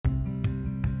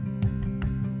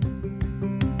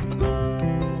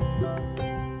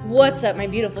What's up, my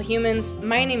beautiful humans?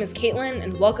 My name is Caitlin,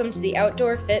 and welcome to the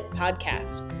Outdoor Fit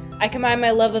Podcast. I combine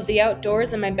my love of the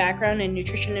outdoors and my background in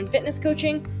nutrition and fitness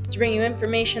coaching to bring you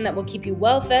information that will keep you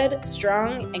well-fed,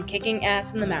 strong, and kicking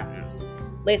ass in the mountains.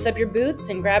 Lace up your boots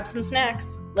and grab some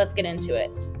snacks. Let's get into it.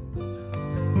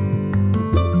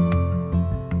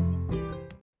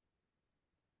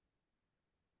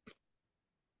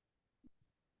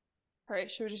 All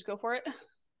right, should we just go for it?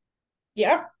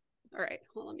 Yeah. All right,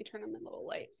 well, let me turn on my little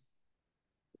light.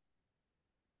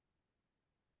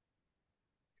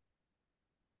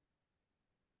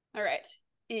 All right,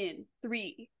 in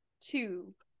 3,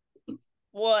 2,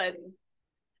 1.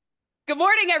 Good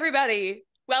morning, everybody.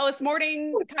 Well, it's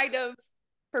morning, kind of,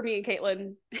 for me and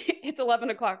Caitlin. It's 11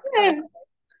 o'clock. Yeah.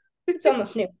 It's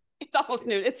almost noon. It's almost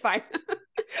noon. It's fine.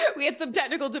 We had some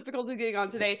technical difficulty getting on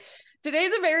today.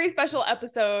 Today's a very special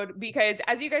episode because,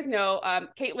 as you guys know,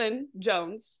 Caitlin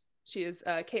Jones, she is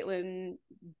Caitlin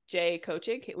J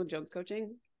Coaching, Caitlin Jones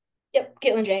Coaching. Yep,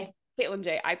 Caitlin J. Caitlin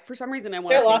J. For some reason, I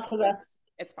want to say there are lots of us.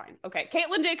 It's fine. Okay.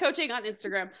 Caitlin J Coaching on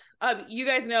Instagram. You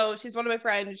guys know she's one of my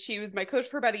friends. She was my coach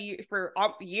for about a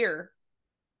year.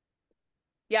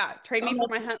 Yeah. Trained me for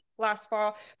my hunt last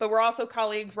fall, but we're also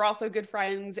colleagues. We're also good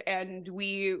friends. And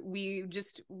we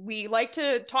like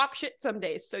to talk shit some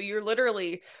days. So you're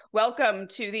literally welcome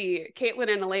to the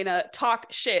Caitlin and Elena Talk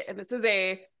Shit. And this is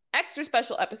a extra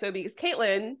special episode because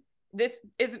Caitlin, this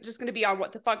isn't just going to be on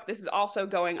What the Funk. This is also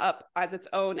going up as its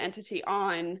own entity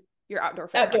on your Outdoor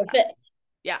Fit. Outdoor Fit.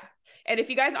 Yeah. And if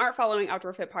you guys aren't following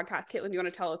Outdoor Fit podcast, Caitlin, do you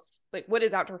want to tell us, like, what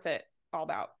is Outdoor Fit all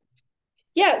about?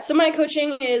 Yeah, so my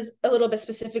coaching is a little bit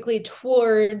specifically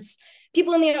towards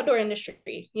people in the outdoor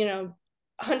industry, you know,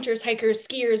 hunters, hikers,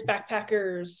 skiers,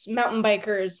 backpackers, mountain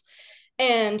bikers,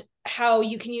 and how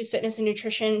you can use fitness and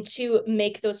nutrition to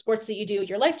make those sports that you do,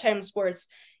 your lifetime sports,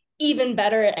 even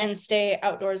better and stay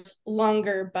outdoors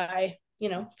longer by, you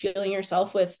know, fueling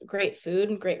yourself with great food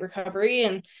and great recovery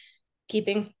and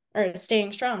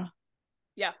staying strong.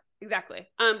 Yeah, exactly.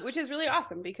 Which is really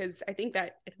awesome because I think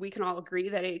that if we can all agree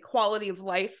that a quality of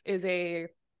life is a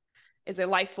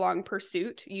lifelong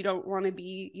pursuit. You don't want to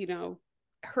be, you know,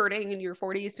 hurting in your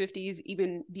 40s, 50s,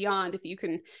 even beyond, if you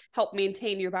can help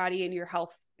maintain your body and your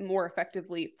health more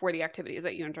effectively for the activities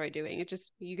that you enjoy doing.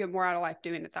 You get more out of life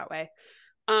doing it that way.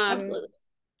 Absolutely.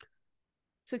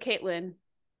 So Caitlin.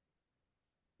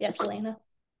 Yes, Elena.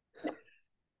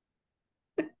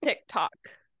 TikTok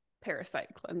parasite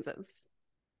cleanses.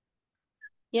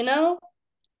 You know,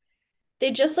 they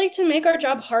just like to make our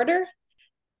job harder,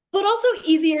 but also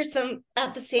easier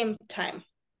at the same time.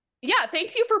 Yeah,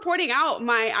 thank you for pointing out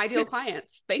my ideal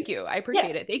clients. Thank you. I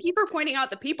appreciate it. Thank you for pointing out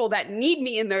the people that need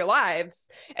me in their lives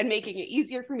and making it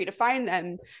easier for me to find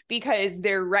them because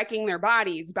they're wrecking their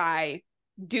bodies by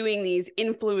doing these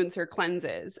influencer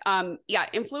cleanses. Yeah,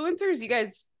 influencers, you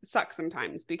guys suck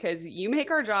sometimes because you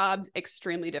make our jobs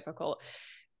extremely difficult.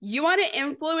 You want to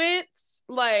influence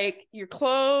like your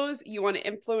clothes, you want to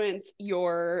influence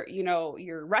your, you know,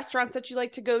 your restaurants that you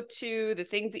like to go to, the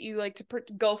things that you like to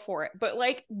go for it. But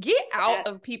like, get out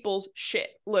of people's shit,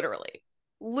 literally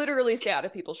stay out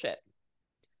of people's shit,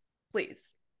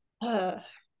 please.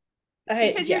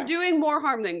 Because you're doing more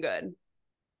harm than good.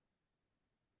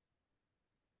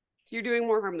 You're doing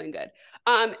more harm than good.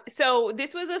 So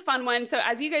this was a fun one. So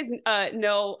as you guys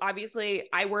know, obviously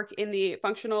I work in the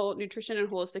functional nutrition and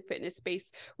holistic fitness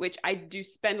space, which I do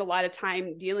spend a lot of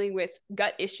time dealing with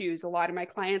gut issues. A lot of my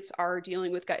clients are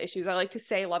dealing with gut issues. I like to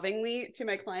say lovingly to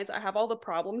my clients, I have all the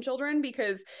problem children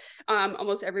because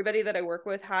almost everybody that I work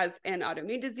with has an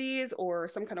autoimmune disease or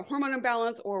some kind of hormone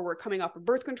imbalance, or we're coming off of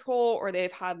birth control, or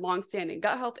they've had longstanding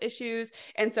gut health issues.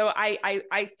 And so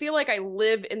I feel like I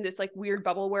live in this like weird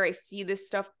bubble where I see this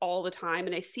stuff all the time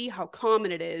and I see how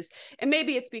common it is. And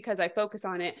maybe it's because I focus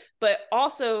on it, but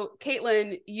also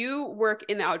Caitlin, you work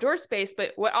in the outdoor space,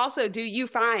 but what also do you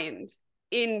find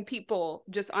in people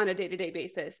just on a day-to-day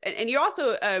basis? And you're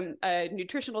also a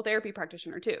nutritional therapy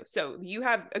practitioner too. So you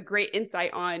have a great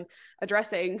insight on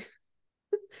addressing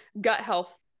gut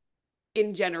health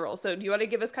in general. So do you want to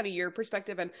give us kind of your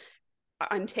perspective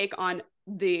and take on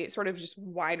the sort of just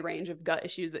wide range of gut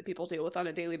issues that people deal with on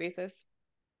a daily basis?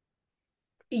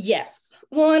 Yes.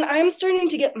 Well, and I'm starting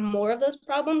to get more of those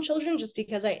problem children just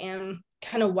because I am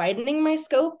kind of widening my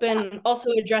scope and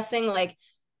also addressing, like,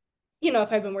 you know,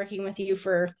 if I've been working with you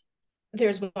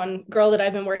there's one girl that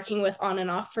I've been working with on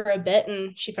and off for a bit,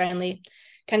 and she finally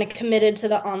kind of committed to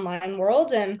the online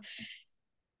world. And,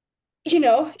 you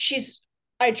know,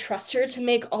 I trust her to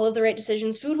make all of the right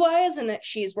decisions food-wise and that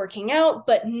she's working out,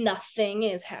 but nothing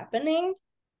is happening.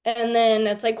 And then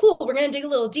it's like, cool, we're going to dig a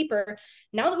little deeper.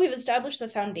 Now that we've established the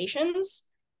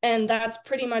foundations, And that's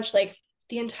pretty much like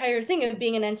the entire thing of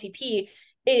being an NTP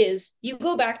is you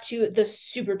go back to the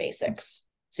super basics.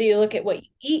 So you look at what you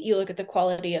eat, you look at the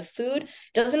quality of food. It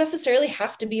doesn't necessarily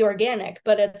have to be organic,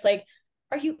 but it's like,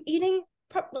 are you eating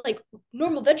like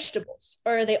normal vegetables,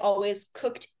 or are they always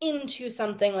cooked into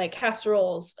something like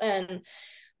casseroles? And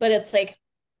but it's like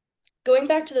going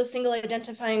back to those single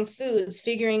identifying foods,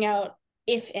 figuring out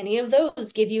if any of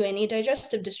those give you any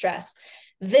digestive distress.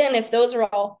 Then if those are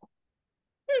all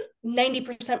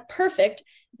 90% perfect,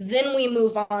 then we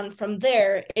move on from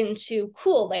there into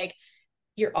cool, like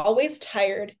you're always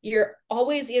tired, you're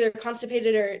always either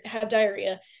constipated or have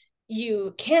diarrhea,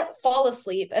 you can't fall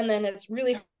asleep, and then it's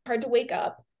really hard to wake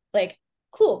up. Like,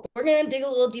 cool, we're going to dig a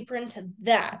little deeper into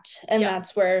that. And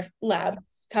that's where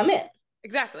labs come in.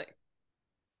 Exactly.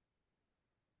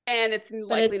 And it's But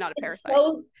likely not a parasite.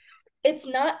 So it's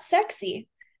not sexy.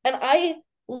 And I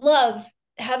love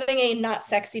having a not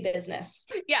sexy business.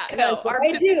 Yeah, no, What our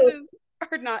I do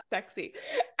are not sexy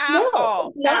at all.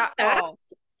 it's not at fast. all.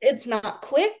 It's not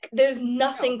quick. There's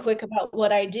nothing quick about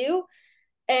what I do.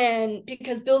 And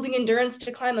because building endurance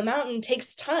to climb a mountain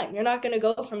takes time. You're not going to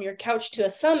go from your couch to a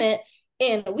summit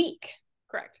in a week.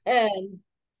 Correct. And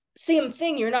same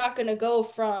thing, you're not going to go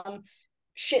from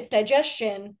shit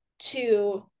digestion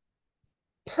to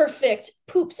perfect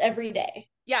poops every day.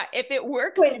 Yeah, if it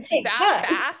works that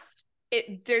fast,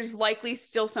 there's likely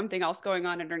still something else going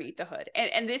on underneath the hood.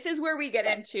 And this is where we get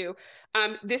into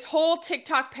this whole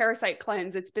TikTok parasite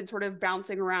cleanse. It's been sort of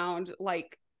bouncing around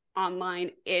like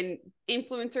online, in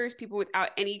influencers, people without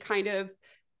any kind of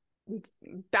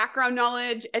background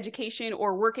knowledge, education,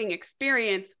 or working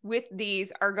experience with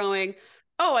these are going,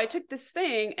 oh, I took this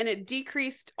thing and it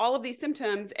decreased all of these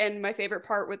symptoms. And my favorite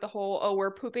part with the whole, oh,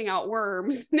 we're pooping out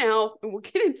worms now, and we'll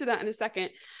get into that in a second.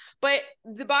 But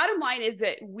the bottom line is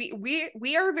that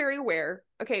we are very aware,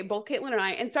 okay, both Caitlin and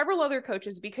I and several other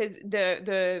coaches, because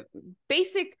the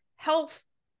basic health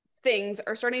things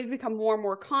are starting to become more and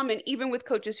more common, even with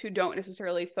coaches who don't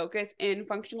necessarily focus in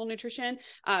functional nutrition.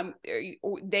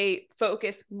 They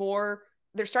focus more,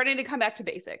 they're starting to come back to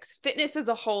basics. Fitness as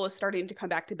a whole is starting to come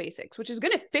back to basics, which is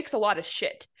going to fix a lot of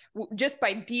shit just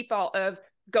by default of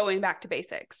going back to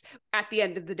basics. At the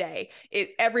end of the day,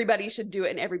 everybody should do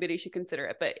it and everybody should consider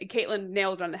it. But Caitlin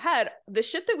nailed it on the head. The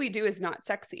shit that we do is not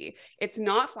sexy. It's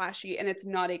not flashy, and it's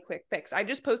not a quick fix. I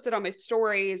just posted on my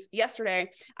stories yesterday.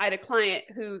 I had a client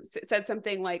who said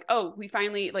something like, oh,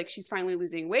 she's finally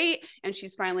losing weight, and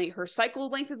her cycle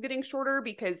length is getting shorter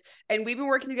and we've been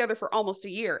working together for almost a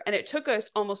year. And it took us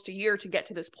almost a year to get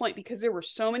to this point because there were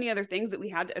so many other things that we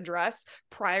had to address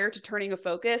prior to turning a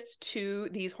focus to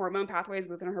these hormone pathways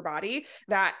within her body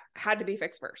that had to be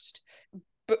fixed first.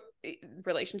 But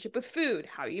relationship with food,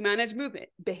 how you manage movement,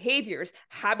 behaviors,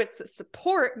 habits that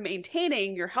support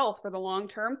maintaining your health for the long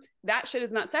term, that shit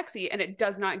is not sexy, and it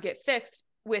does not get fixed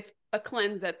with a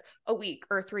cleanse that's a week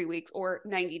or 3 weeks or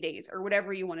 90 days or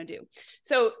whatever you want to do.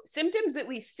 So symptoms that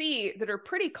we see that are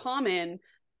pretty common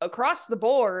across the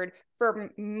board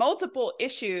for multiple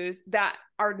issues that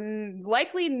are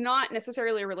likely not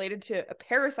necessarily related to a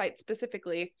parasite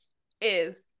specifically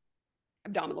is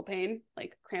abdominal pain,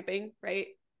 like cramping, right?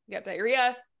 You got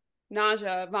diarrhea,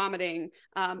 nausea, vomiting,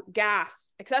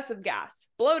 gas, excessive gas,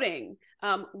 bloating,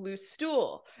 loose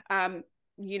stool,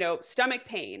 stomach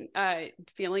pain,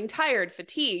 feeling tired,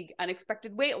 fatigue,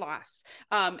 unexpected weight loss.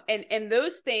 And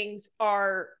those things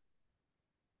are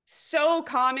so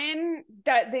common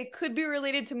that they could be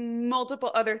related to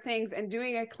multiple other things, and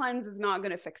doing a cleanse is not going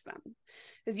to fix them,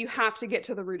 because you have to get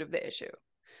to the root of the issue.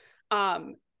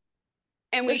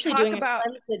 And especially we talk doing about a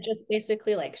cleanse that just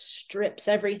basically like strips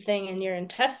everything in your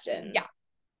intestine,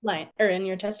 line or in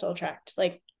your intestinal tract,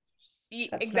 like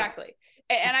exactly.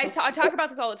 And I talk about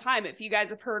this all the time. If you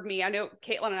guys have heard me, I know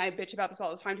Caitlin and I bitch about this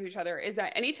all the time to each other, is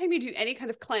that anytime you do any kind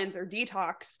of cleanse or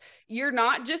detox, you're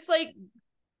not just like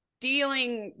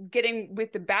getting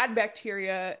with the bad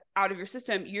bacteria out of your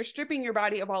system, you're stripping your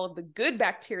body of all of the good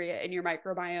bacteria in your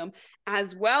microbiome,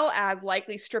 as well as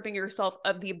likely stripping yourself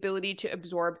of the ability to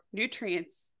absorb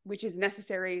nutrients, which is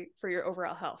necessary for your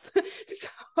overall health.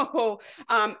 So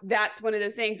that's one of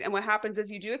those things. And what happens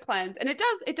is you do a cleanse, and it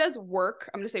does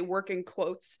work. I'm going to say work in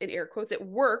quotes, in air quotes. It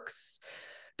works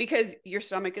because your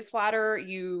stomach is flatter.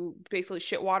 You basically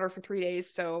shit water for 3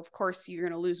 days. So of course you're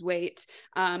going to lose weight.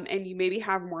 And you maybe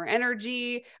have more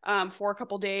energy for a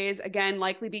couple days. Again,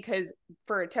 likely because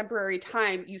for a temporary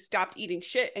time, you stopped eating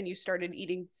shit and you started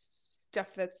eating stuff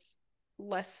that's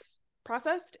less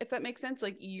processed, if that makes sense.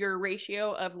 Like your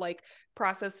ratio of like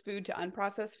processed food to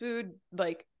unprocessed food,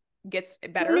 like gets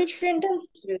better. Nutrient dense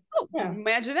food. Oh, yeah.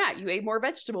 Imagine that. You ate more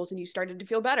vegetables and you started to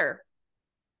feel better.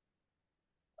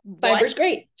 Fiber's What?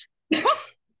 great.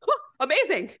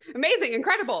 Amazing, amazing,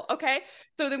 incredible. Okay.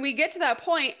 So then we get to that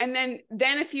point, and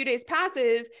then a few days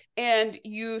passes and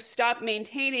you stop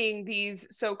maintaining these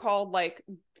so-called like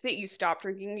that you stop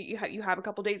drinking. You have a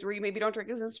couple days where you maybe don't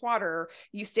drink as much water, or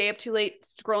you stay up too late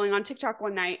scrolling on TikTok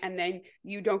one night and then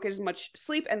you don't get as much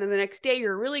sleep. And then the next day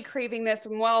you're really craving this.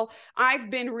 And well,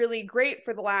 I've been really great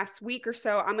for the last week or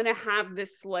so. I'm going to have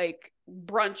this like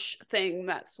brunch thing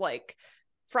that's like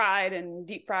fried and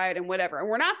deep fried and whatever. And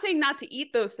we're not saying not to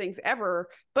eat those things ever,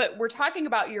 but we're talking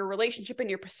about your relationship and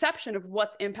your perception of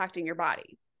what's impacting your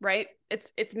body, right?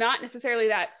 It's not necessarily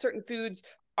that certain foods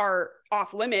are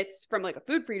off limits from like a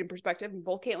food freedom perspective. And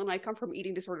both Caitlin and I come from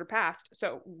eating disorder past.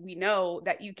 So we know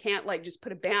that you can't like just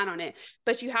put a ban on it,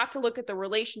 but you have to look at the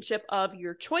relationship of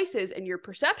your choices and your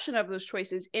perception of those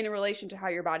choices in relation to how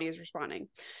your body is responding.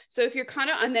 So if you're kind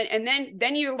of,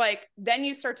 then you're like, then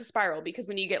you start to spiral, because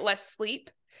when you get less sleep,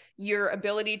 your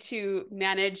ability to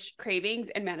manage cravings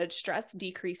and manage stress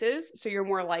decreases. So you're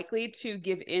more likely to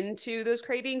give into those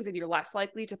cravings, and you're less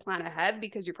likely to plan ahead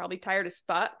because you're probably tired as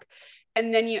fuck.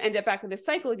 And then you end up back in this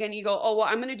cycle again. You go, oh, well,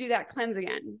 I'm going to do that cleanse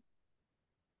again.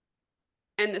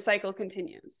 And the cycle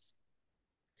continues.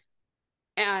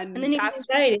 And then you get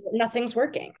anxiety that nothing's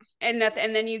working. And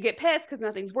then you get pissed because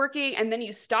nothing's working. And then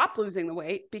you stop losing the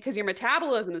weight because your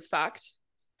metabolism is fucked.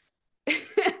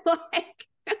 Like,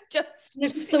 it's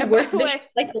the worst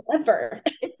vicious cycle ever.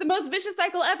 It's the most vicious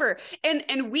cycle ever.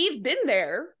 And we've been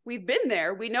there. We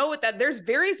know what that there's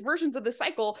various versions of the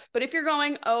cycle. But if you're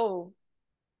going, oh,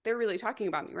 they're really talking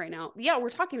about me right now. Yeah, we're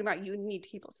talking about you and you need to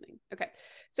keep listening. Okay.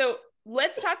 So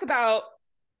let's talk about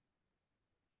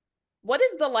what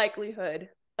is the likelihood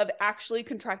of actually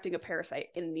contracting a parasite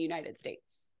in the United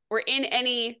States or in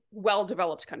any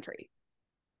well-developed country?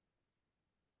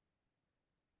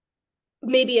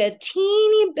 Maybe a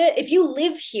teeny bit. If you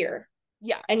live here,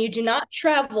 yeah, and you do not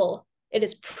travel, it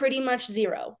is pretty much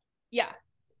zero. Yeah.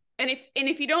 And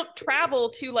if you don't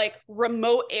travel to like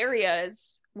remote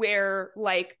areas where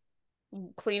like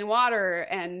clean water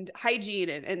and hygiene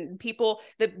and people,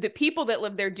 the people that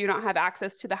live there do not have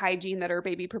access to the hygiene that are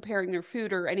maybe preparing their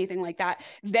food or anything like that,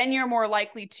 then you're more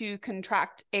likely to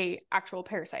contract a actual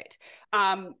parasite.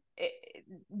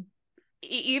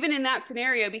 Even in that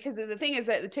scenario, because the thing is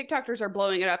that the TikTokers are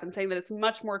blowing it up and saying that it's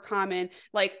much more common,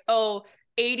 like, oh,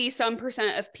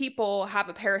 80% of people have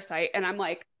a parasite. And I'm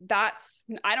like, I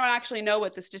don't actually know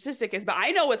what the statistic is, but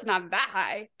I know it's not that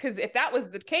high. Because if that was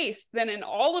the case, then in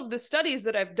all of the studies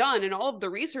that I've done and all of the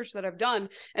research that I've done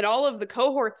and all of the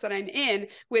cohorts that I'm in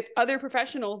with other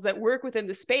professionals that work within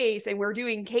the space, and we're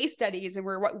doing case studies, and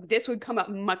this would come up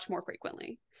much more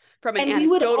frequently from an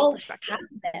anecdotal perspective.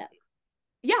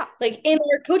 Yeah. Like in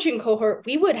our coaching cohort,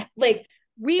 we would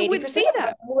see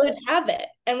that. Would have it,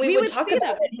 and we would talk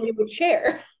about it, and we would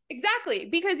share. Exactly.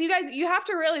 Because you have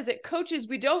to realize that coaches,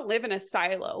 we don't live in a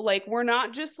silo. Like, we're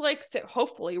not just like,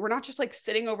 hopefully we're not just like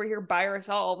sitting over here by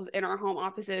ourselves in our home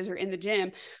offices or in the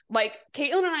gym. Like,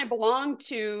 Caitlin and I belong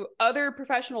to other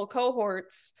professional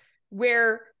cohorts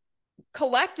where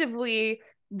collectively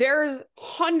there's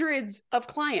hundreds of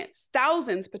clients,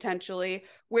 thousands potentially,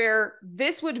 where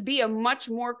this would be a much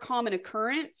more common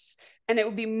occurrence, and it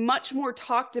would be much more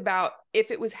talked about if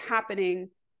it was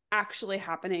actually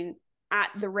happening at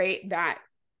the rate that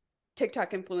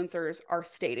TikTok influencers are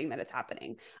stating that it's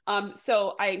happening.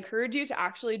 So I encourage you to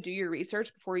actually do your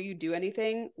research before you do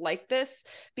anything like this,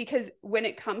 because when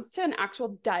it comes to an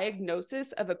actual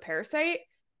diagnosis of a parasite,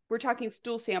 we're talking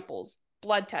stool samples,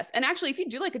 blood tests. And actually, if you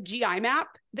do like a GI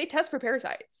map, they test for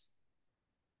parasites.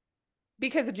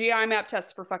 Because the GI map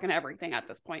tests for fucking everything at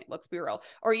this point, let's be real.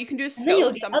 Or you can do a scope. And then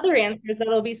you'll get other answers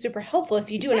that'll be super helpful if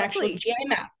you do an actual GI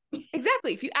map.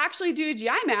 Exactly. If you actually do a GI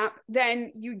map,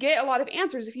 then you get a lot of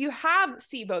answers. If you have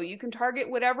SIBO, you can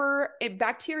target whatever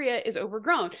bacteria is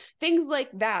overgrown, things like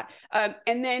that.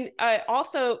 And then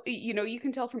also, you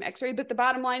can tell from x-ray, but the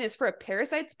bottom line is, for a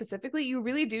parasite specifically, you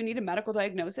really do need a medical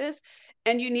diagnosis,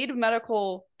 and you need a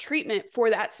medical treatment for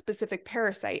that specific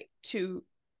parasite to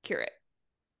cure it,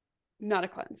 not a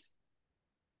cleanse.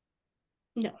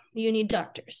 No, you need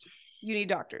doctors. You need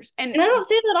doctors. And I don't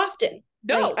say that often.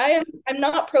 No, like, I'm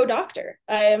not pro doctor.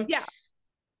 I am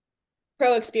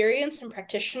pro experience and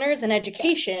practitioners and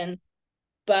education,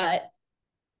 but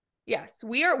yes,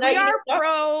 we are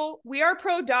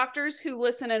pro doctors who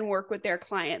listen and work with their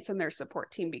clients and their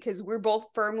support team, because we're both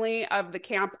firmly of the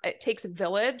camp, it takes a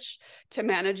village to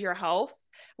manage your health.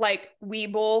 Like, we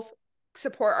both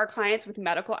support our clients with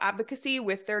medical advocacy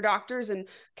with their doctors. And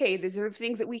okay, these are the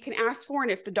things that we can ask for.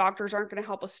 And if the doctors aren't going to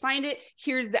help us find it,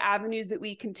 here's the avenues that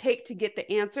we can take to get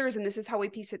the answers. And this is how we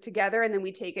piece it together. And then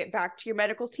we take it back to your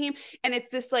medical team. And it's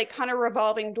this like kind of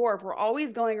revolving door. We're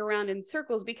always going around in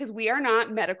circles because we are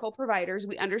not medical providers.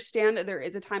 We understand that there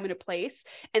is a time and a place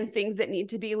and things that need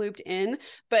to be looped in.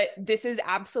 But this is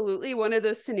absolutely one of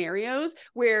those scenarios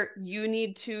where you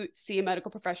need to see a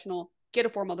medical professional, get a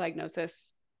formal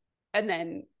diagnosis, and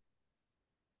then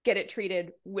get it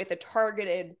treated with a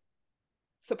targeted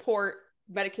support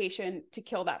medication to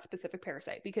kill that specific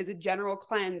parasite, because a general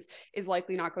cleanse is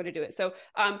likely not going to do it. So,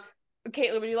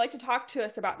 Caitlin, would you like to talk to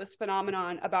us about this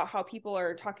phenomenon, about how people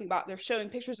are talking about, they're showing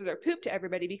pictures of their poop to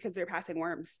everybody because they're passing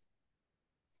worms?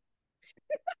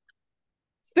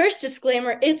 First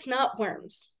disclaimer, it's not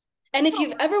worms. And if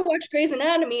you've ever watched Grey's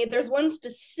Anatomy, there's one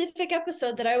specific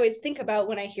episode that I always think about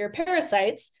when I hear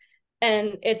parasites.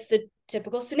 And it's the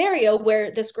typical scenario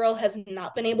where this girl has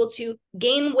not been able to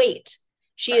gain weight.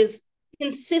 She is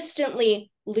consistently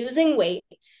losing weight.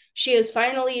 She has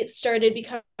finally started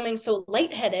becoming so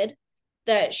lightheaded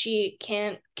that she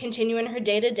can't continue in her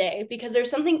day-to-day because there's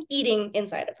something eating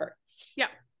inside of her. Yeah.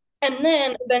 And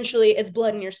then eventually it's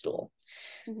blood in your stool.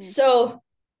 Mm-hmm. So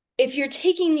if you're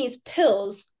taking these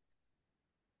pills,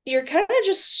 you're kind of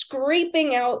just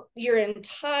scraping out your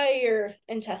entire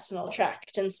intestinal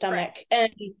tract and stomach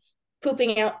and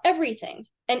pooping out everything.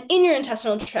 And in your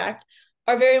intestinal tract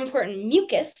are very important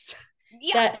mucus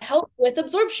that help with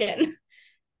absorption.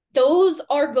 Those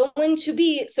are going to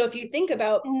be, so if you think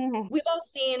about, we've all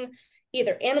seen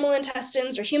either animal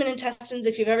intestines or human intestines,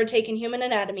 if you've ever taken human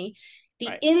anatomy,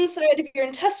 the inside of your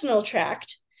intestinal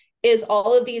tract is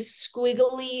all of these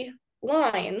squiggly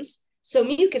lines. So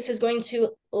mucus is going to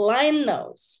line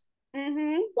those.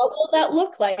 Mm-hmm. What will that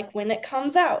look like when it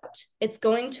comes out? It's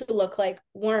going to look like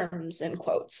worms, in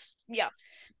quotes. Yeah.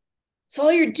 So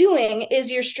all you're doing is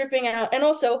you're stripping out. And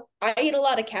also, I eat a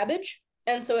lot of cabbage.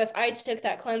 And so if I took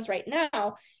that cleanse right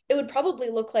now, it would probably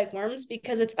look like worms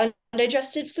because it's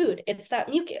undigested food. It's that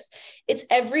mucus. It's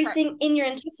everything in your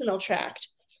intestinal tract.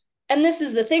 And this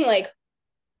is the thing, like,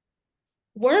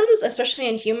 worms, especially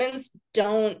in humans,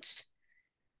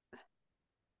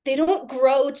 they don't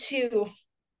grow to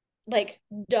like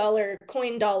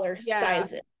coin dollar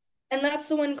sizes. And that's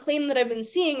the one claim that I've been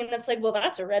seeing. And it's like, well,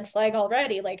 that's a red flag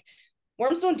already. Like,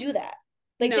 worms don't do that.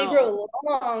 Like, they grow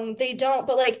long, they don't.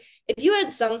 But like, if you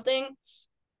had something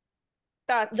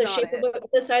that's the shape of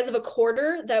the size of a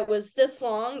quarter that was this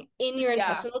long in your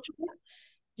intestinal tract,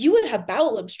 you would have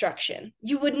bowel obstruction.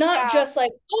 You would not just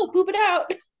like, oh, poop it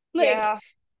out. Like,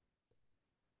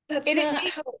 that's not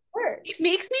how it works. It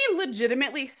makes me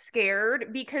legitimately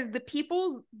scared because the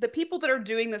people that are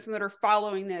doing this and that are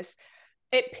following this,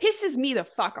 it pisses me the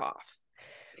fuck off.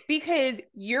 Because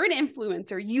you're an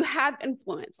influencer, you have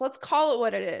influence. Let's call it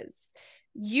what it is.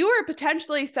 You are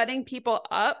potentially setting people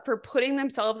up for putting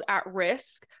themselves at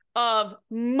risk of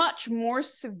much more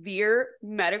severe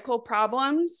medical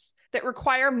problems that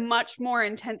require much more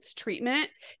intense treatment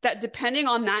that, depending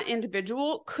on that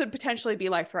individual, could potentially be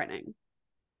life-threatening.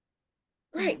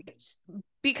 Right.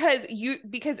 Because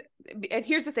and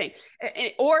here's the thing,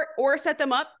 or set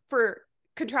them up for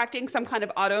contracting some kind of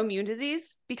autoimmune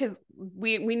disease, because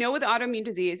we know with autoimmune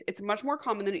disease, it's much more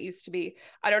common than it used to be.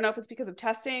 I don't know if it's because of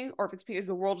testing or if it's because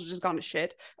the world has just gone to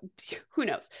shit. Who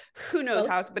knows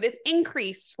how but it's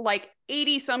increased like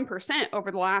 80%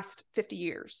 over the last 50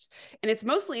 years. And it's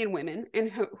mostly in women, and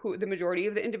who the majority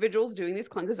of the individuals doing these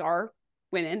cleanses are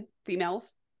women,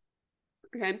 females.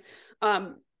 Okay.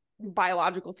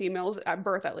 Biological females at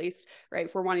birth, at least, right?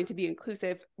 If we're wanting to be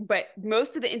inclusive, but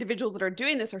most of the individuals that are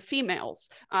doing this are females.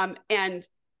 And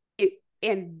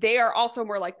they are also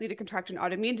more likely to contract an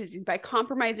autoimmune disease by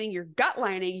compromising your gut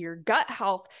lining, your gut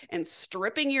health, and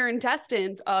stripping your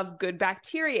intestines of good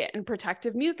bacteria and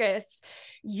protective mucus.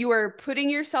 You are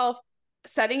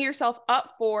setting yourself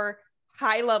up for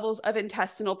high levels of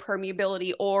intestinal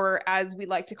permeability, or as we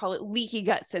like to call it, leaky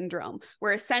gut syndrome,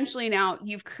 where essentially now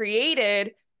you've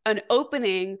created an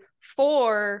opening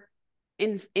for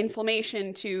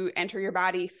inflammation to enter your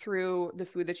body through the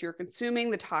food that you're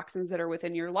consuming, the toxins that are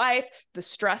within your life, the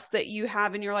stress that you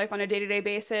have in your life on a day-to-day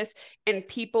basis, and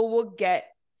people will get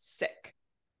sick.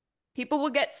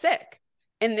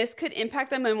 And this could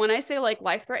impact them. And when I say like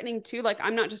life-threatening too, like,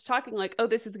 I'm not just talking like, oh,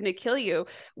 this is going to kill you.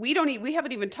 We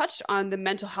haven't even touched on the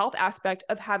mental health aspect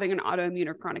of having an autoimmune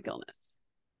or chronic illness.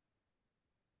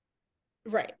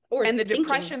 Right. And the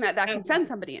depression that can send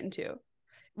somebody into.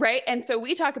 Right. And so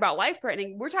we talk about life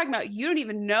threatening. We're talking about, you don't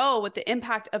even know what the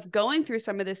impact of going through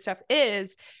some of this stuff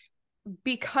is.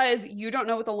 because you don't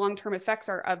know what the long-term effects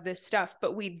are of this stuff.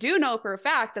 But we do know for a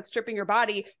fact that stripping your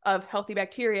body of healthy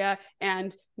bacteria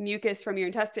and mucus from your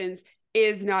intestines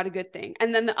is not a good thing.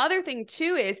 And then the other thing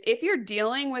too is if you're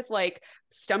dealing with like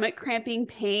stomach cramping,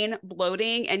 pain,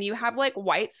 bloating, and you have like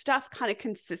white stuff kind of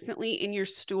consistently in your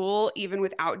stool, even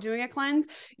without doing a cleanse,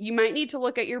 you might need to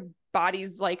look at your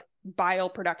body's like bile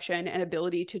production and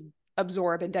ability to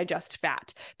absorb and digest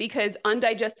fat, because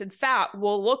undigested fat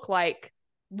will look like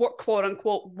what quote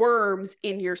unquote worms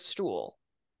in your stool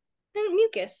and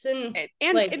mucus and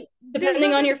like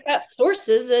depending on your fat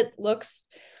sources, it looks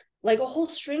like a whole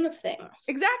string of things.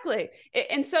 Exactly.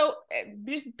 And so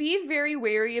just be very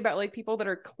wary about like people that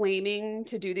are claiming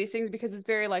to do these things, because it's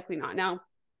very likely not. Now,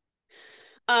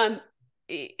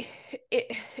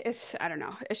 it's I don't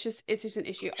know. It's just an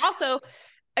issue. Also,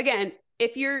 again,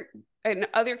 if you're and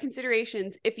other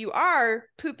considerations, if you are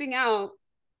pooping out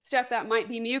stuff that might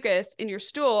be mucus in your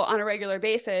stool on a regular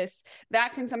basis,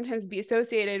 that can sometimes be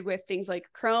associated with things like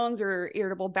Crohn's or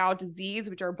irritable bowel disease,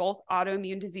 which are both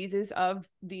autoimmune diseases of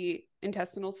the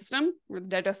intestinal system or the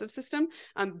digestive system,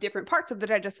 different parts of the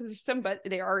digestive system, but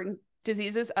they are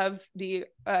diseases of the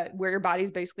where your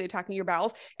body's basically attacking your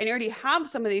bowels, and you already have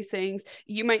some of these things.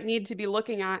 You might need to be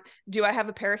looking at, do I have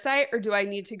a parasite, or do I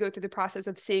need to go through the process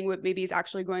of seeing what maybe is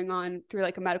actually going on through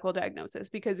like a medical diagnosis?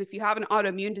 Because if you have an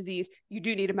autoimmune disease, you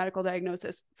do need a medical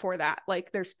diagnosis for that.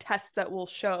 Like there's tests that will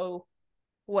show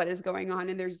what is going on,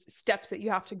 and there's steps that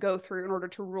you have to go through in order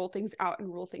to rule things out and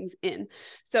rule things in.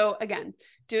 So again,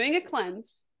 doing a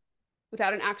cleanse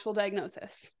without an actual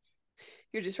diagnosis,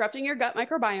 you're disrupting your gut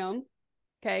microbiome.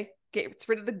 Okay. Gets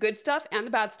rid of the good stuff and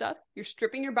the bad stuff. You're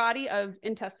stripping your body of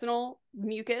intestinal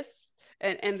mucus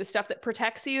and the stuff that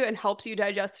protects you and helps you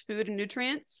digest food and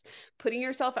nutrients, putting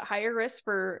yourself at higher risk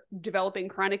for developing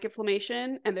chronic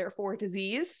inflammation and therefore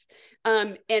disease.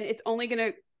 And it's only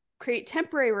going to create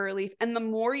temporary relief. And the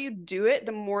more you do it,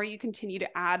 the more you continue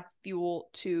to add fuel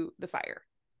to the fire.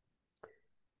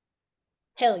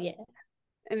 Hell yeah.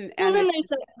 And then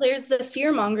there's the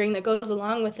fear mongering that goes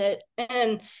along with it.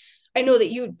 And I know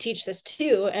that you teach this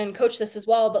too and coach this as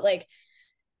well, but like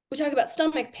we talk about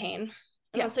stomach pain,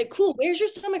 and it's like, cool, where's your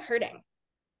stomach hurting?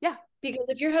 Yeah. Because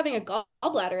if you're having a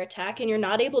gallbladder attack and you're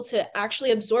not able to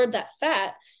actually absorb that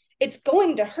fat, it's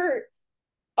going to hurt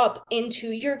up into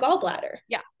your gallbladder.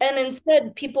 Yeah. And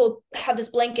instead people have this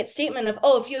blanket statement of,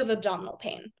 oh, if you have abdominal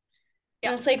pain.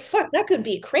 Yeah. And it's like, fuck, that could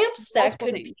be cramps, that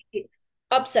could be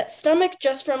upset stomach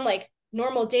just from like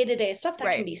normal day-to-day stuff,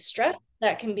 that can be stress,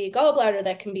 that can be gallbladder,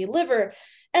 that can be liver,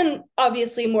 and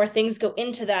obviously more things go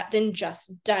into that than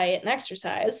just diet and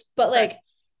exercise. But like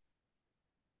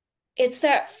it's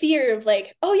that fear of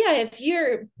like, oh yeah, if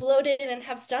you're bloated and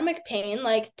have stomach pain,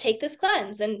 like take this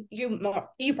cleanse and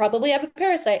you probably have a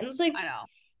parasite. And it's like, I know,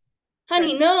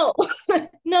 honey, no.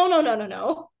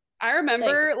 No. I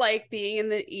remember like being in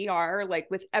the ER like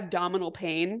with abdominal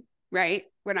pain, right,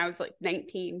 when I was like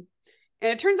 19.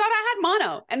 And it turns out I had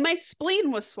mono and my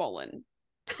spleen was swollen.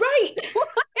 Right.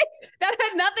 That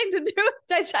had nothing to do with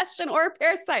digestion or a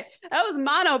parasite. That was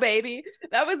mono, baby.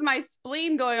 That was my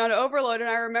spleen going on overload. And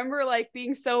I remember like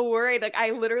being so worried. Like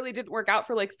I literally didn't work out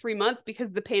for like 3 months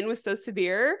because the pain was so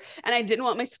severe. And I didn't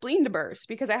want my spleen to burst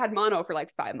because I had mono for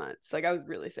like 5 months. Like I was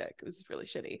really sick. It was really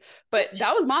shitty. But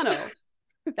that was mono.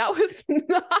 That was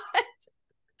not...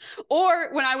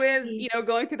 Or when I was,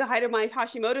 going through the height of my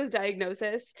Hashimoto's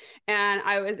diagnosis, and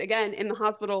I was again in the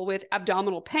hospital with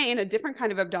abdominal pain, a different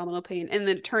kind of abdominal pain. And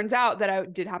then it turns out that I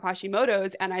did have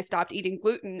Hashimoto's and I stopped eating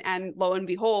gluten. And lo and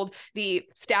behold, the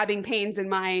stabbing pains in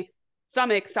my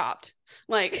stomach stopped.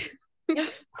 Like,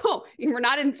 oh, we're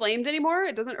not inflamed anymore.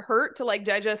 It doesn't hurt to like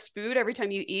digest food every time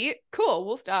you eat. Cool.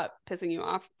 We'll stop pissing you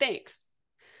off. Thanks.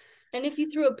 And if you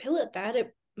threw a pill at that,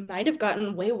 it might have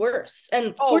gotten way worse.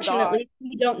 And fortunately,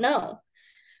 we don't know.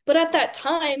 But at that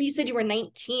time, you said you were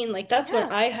 19. Like that's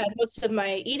when I had most of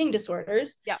my eating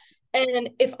disorders. Yeah. And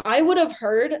if I would have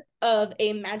heard of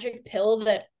a magic pill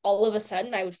that all of a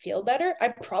sudden I would feel better, I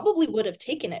probably would have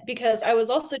taken it, because I was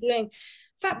also doing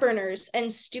fat burners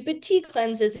and stupid tea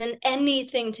cleanses and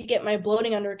anything to get my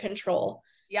bloating under control.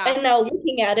 Yeah. And now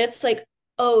looking at it, it's like,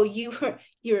 oh, you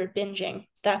were binging.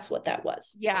 That's what that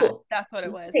was. Yeah, cool. That's what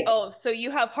it was. Oh, so you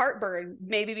have heartburn,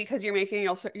 maybe because you're making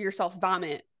yourself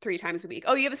vomit 3 times a week.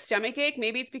 Oh, you have a stomach ache.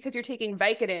 Maybe it's because you're taking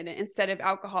Vicodin instead of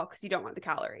alcohol because you don't want the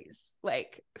calories.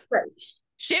 Like,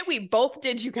 shit, we both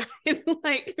did, you guys.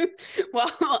 Like,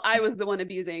 well, I was the one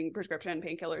abusing prescription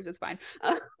painkillers. It's fine.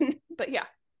 But yeah,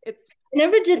 I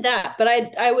never did that, but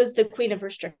I was the queen of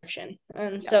restriction.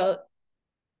 And so,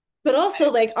 but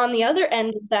also like on the other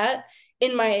end of that,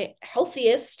 in my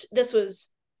healthiest, this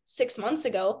was 6 months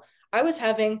ago, I was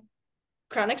having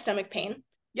chronic stomach pain,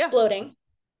 Yeah. bloating,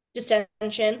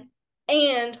 distension,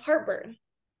 and heartburn.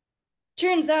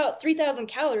 Turns out 3,000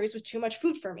 calories was too much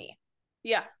food for me.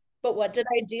 Yeah. But what did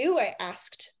I do? I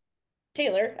asked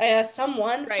Taylor, I asked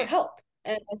someone for Right. help.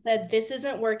 And I said, this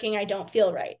isn't working. I don't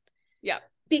feel right. Yeah.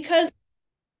 Because,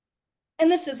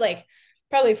 and this is like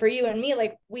probably for you and me,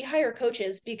 like we hire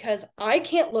coaches because I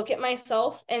can't look at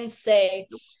myself and say,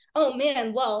 oh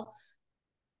man, well,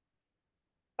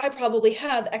 I probably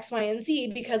have X, Y, and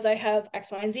Z because I have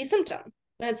X, Y, and Z symptom.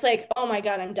 And it's like, oh my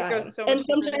God, I'm It dying. goes so And much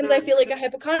deeper than sometimes I that. feel like a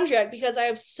hypochondriac because I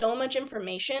have so much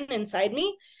information inside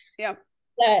me Yeah.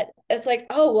 that it's like,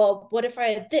 oh, well, what if I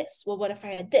had this? Well, what if I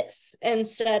had this?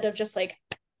 Instead of just like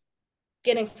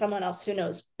getting someone else who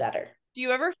knows better. Do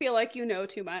you ever feel like you know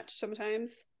too much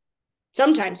sometimes?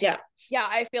 Sometimes, yeah. Yeah,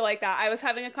 I feel like that. I was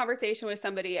having a conversation with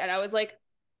somebody and I was like,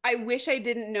 I wish I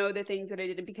didn't know the things that I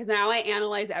did because now I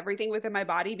analyze everything within my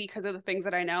body because of the things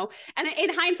that I know. And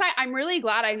in hindsight, I'm really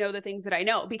glad I know the things that I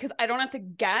know because I don't have to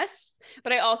guess,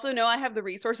 but I also know I have the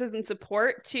resources and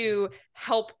support to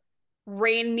help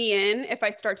rein me in if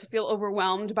I start to feel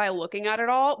overwhelmed by looking at it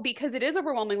all, because it is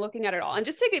overwhelming looking at it all. And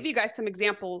just to give you guys some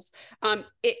examples,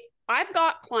 I've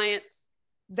got clients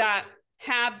that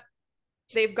have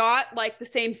they've got like the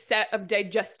same set of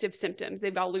digestive symptoms.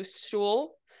 They've got loose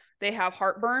stool, they have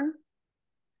heartburn,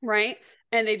 right?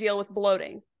 And they deal with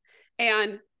bloating.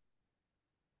 And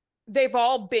they've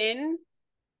all been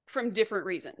from different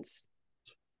reasons.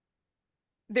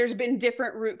 There's been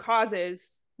different root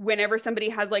causes. Whenever somebody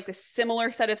has like the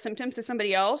similar set of symptoms to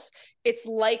somebody else, it's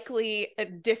likely a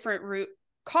different root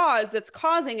cause that's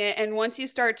causing it. And once you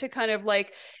start to kind of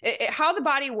like how the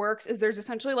body works is there's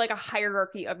essentially like a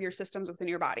hierarchy of your systems within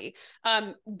your body,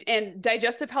 and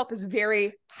digestive health is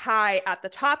very high at the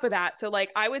top of that. So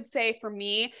like I would say for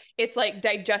me it's like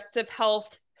digestive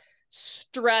health,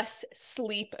 stress,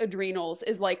 sleep, adrenals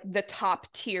is like the top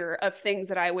tier of things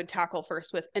that I would tackle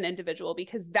first with an individual,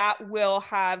 because that will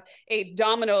have a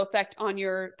domino effect on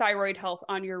your thyroid health,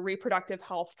 on your reproductive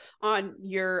health, on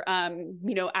your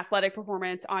athletic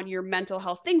performance, on your mental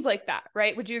health, things like that,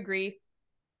 right? Would you agree?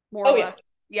 More or Oh, yeah. less.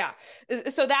 Yeah.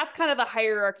 So that's kind of the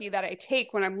hierarchy that I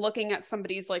take when I'm looking at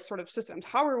somebody's like sort of systems.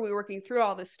 How are we working through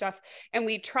all this stuff? And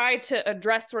we try to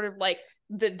address sort of like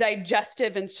the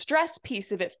digestive and stress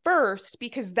piece of it first,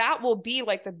 because that will be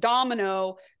like the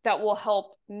domino that will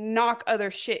help knock other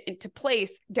shit into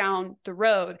place down the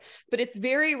road. But it's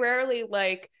very rarely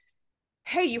like,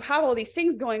 hey, you have all these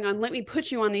things going on. Let me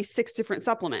put you on these 6 different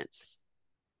supplements.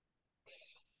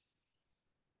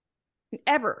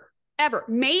 Ever.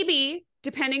 Maybe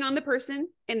depending on the person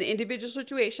and the individual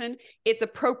situation, it's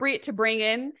appropriate to bring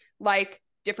in like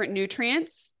different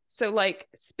nutrients. So like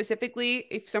specifically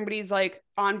if somebody's like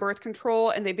on birth control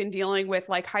and they've been dealing with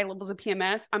like high levels of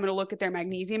PMS, I'm going to look at their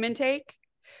magnesium intake.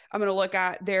 I'm going to look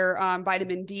at their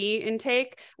vitamin D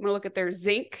intake. I'm going to look at their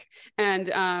zinc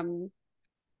and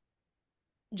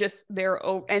just their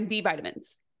and B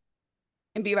vitamins.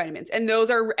 And those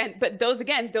are, but those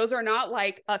again, those are not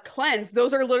like a cleanse.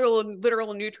 Those are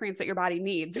literal nutrients that your body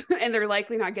needs. And they're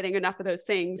likely not getting enough of those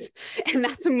things. And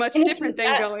that's a much different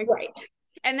thing going. Right.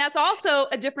 And that's also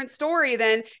a different story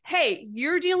than, hey,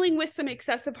 you're dealing with some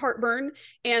excessive heartburn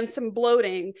and some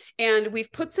bloating, and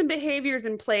we've put some behaviors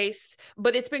in place,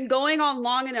 but it's been going on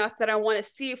long enough that I want to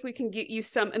see if we can get you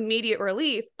some immediate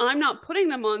relief. I'm not putting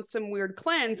them on some weird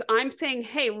cleanse. I'm saying,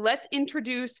 hey, let's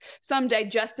introduce some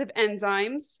digestive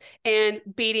enzymes and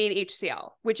betaine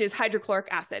HCl, which is hydrochloric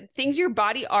acid, things your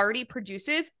body already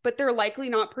produces, but they're likely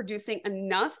not producing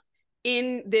enough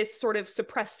in this sort of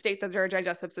suppressed state that their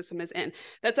digestive system is in.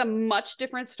 That's a much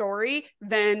different story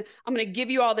than I'm going to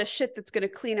give you all this shit that's going to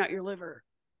clean out your liver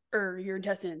or your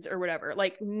intestines or whatever.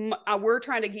 Like we're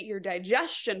trying to get your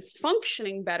digestion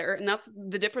functioning better. And that's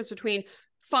the difference between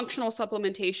functional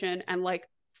supplementation and like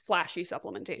flashy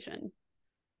supplementation.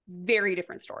 Very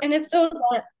different story. And if those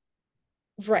aren't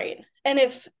right, and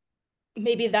if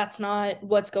maybe that's not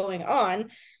what's going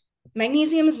on,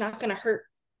 magnesium is not going to hurt.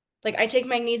 Like I take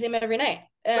magnesium every night,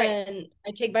 and right.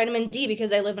 I take vitamin D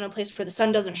because I live in a place where the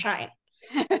sun doesn't shine.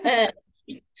 And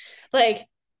like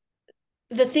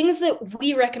the things that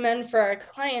we recommend for our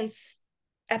clients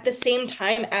at the same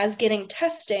time as getting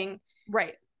testing,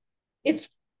 right? It's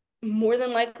more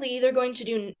than likely either going to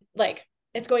do like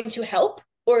it's going to help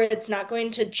or it's not going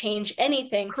to change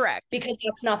anything. Correct. Because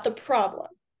that's not the problem.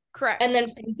 Correct. And then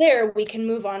from there, we can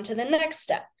move on to the next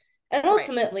step. And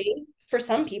ultimately, right. For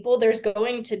some people, there's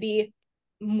going to be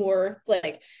more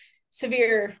like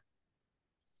severe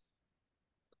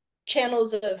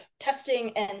channels of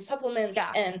testing and supplements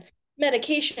and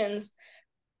medications.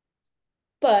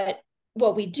 But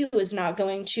what we do is not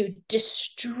going to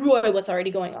destroy what's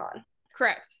already going on.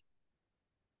 Correct.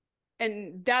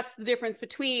 And that's the difference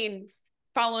between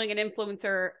following an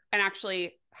influencer and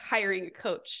actually hiring a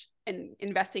coach and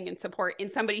investing in support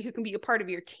in somebody who can be a part of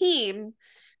your team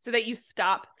so that you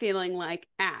stop feeling like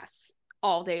ass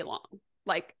all day long.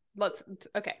 Like,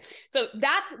 okay. So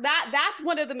that's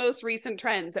one of the most recent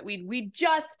trends that we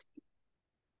just,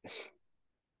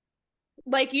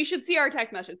 like, you should see our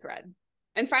text message thread.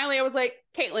 And finally I was like,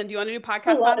 Caitlin, do you want to do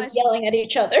podcasts on this? Yelling at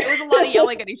each other. There was a lot of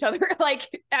yelling at each other, like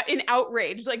in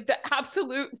outrage, like the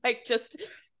absolute, like, just,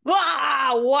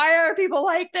 why are people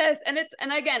like this? And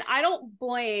again, I don't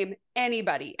blame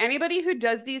anybody who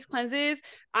does these cleanses.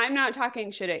 I'm not talking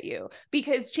shit at you,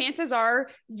 because chances are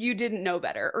you didn't know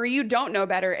better, or you don't know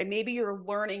better, and maybe you're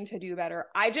learning to do better.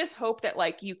 I just hope that,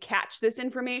 like, you catch this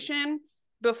information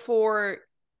before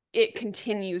it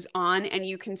continues on, and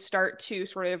you can start to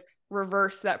sort of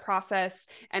reverse that process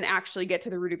and actually get to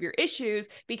the root of your issues,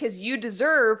 because you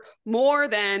deserve more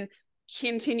than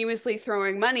continuously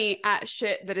throwing money at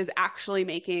shit that is actually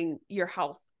making your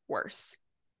health worse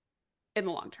in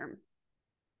the long term.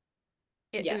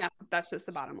 And that's just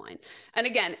the bottom line. And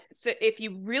again, so if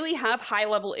you really have high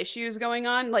level issues going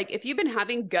on, like if you've been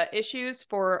having gut issues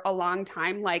for a long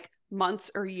time, like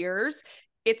months or years,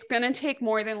 it's going to take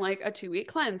more than like a 2-week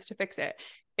cleanse to fix it.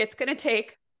 It's going to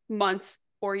take months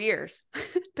or years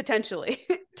potentially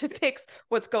to fix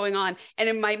what's going on. And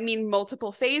it might mean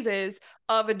multiple phases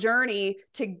of a journey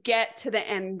to get to the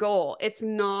end goal. It's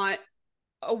not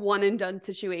a one and done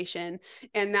situation.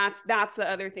 And that's the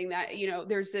other thing that, you know,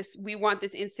 there's this, we want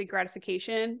this instant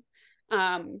gratification.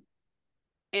 And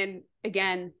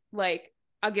again, like,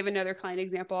 I'll give another client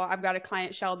example. I've got a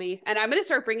client, Shelby, and I'm going to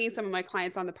start bringing some of my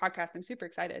clients on the podcast. I'm super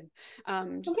excited.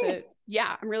 I'm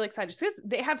really excited just because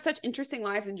they have such interesting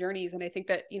lives and journeys. And I think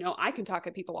that, you know, I can talk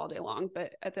at people all day long,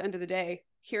 but at the end of the day,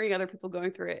 hearing other people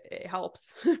going through it, it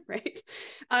helps. Right.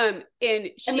 And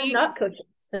they're not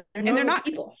coaches. They're not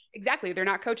people. Exactly. They're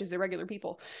not coaches. They're regular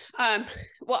people.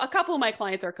 Well, a couple of my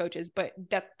clients are coaches, but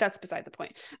that's beside the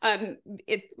point.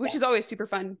 Which is always super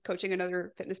fun, coaching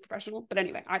another fitness professional. But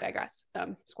anyway, I digress.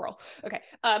 Squirrel. Okay.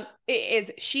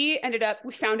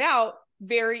 We found out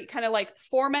very kind of like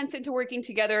 4 months into working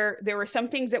together, there were some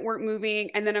things that weren't moving.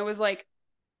 And then I was like,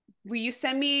 will you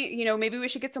send me, you know, maybe we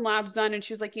should get some labs done. And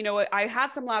she was like, you know what, I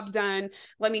had some labs done.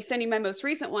 Let me send you my most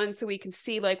recent one so we can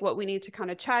see like what we need to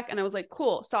kind of check. And I was like,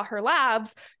 cool. Saw her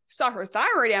labs, saw her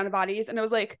thyroid antibodies. And I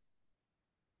was like,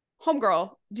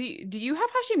 homegirl, do you have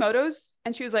Hashimoto's?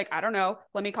 And she was like, I don't know.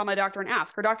 Let me call my doctor and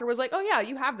ask. Her doctor was like, oh yeah,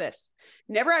 you have this.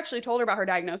 Never actually told her about her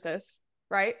diagnosis.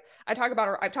 Right. I talk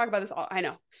about this all. I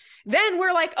know. Then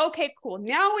we're like, okay, cool.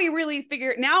 Now we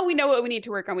know what we need to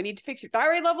work on. We need to fix your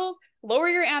thyroid levels, lower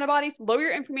your antibodies, lower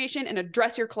your inflammation, and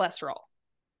address your cholesterol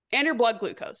and your blood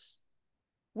glucose.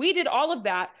 We did all of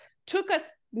that. Took us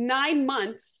 9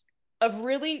 months of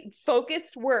really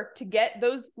focused work to get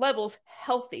those levels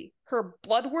healthy. Her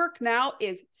blood work now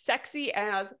is sexy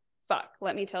as fuck.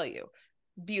 Let me tell you,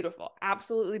 beautiful,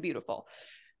 absolutely beautiful.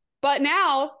 But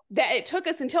now that it took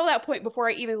us until that point before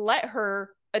I even let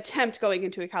her attempt going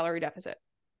into a calorie deficit.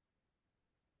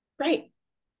 Right.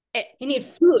 You need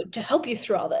food to help you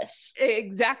through all this.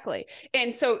 Exactly.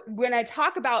 And so when I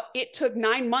talk about it took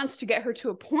 9 months to get her to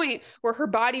a point where her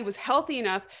body was healthy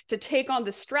enough to take on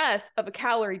the stress of a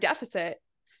calorie deficit,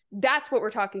 that's what we're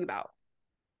talking about.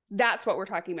 That's what we're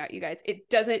talking about, you guys. It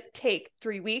doesn't take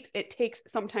 3 weeks. It takes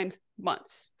sometimes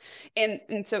months. And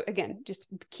so again, just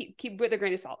keep with a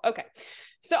grain of salt. Okay.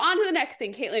 So on to the next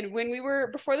thing, Caitlin, when we were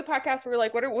before the podcast, we were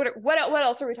like, what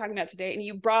else are we talking about today? And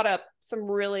you brought up some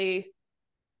really,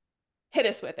 hit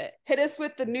us with it. Hit us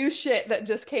with the new shit that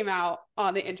just came out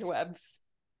on the interwebs.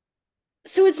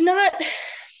 So it's not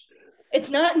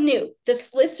new.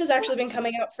 This list has actually been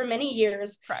coming out for many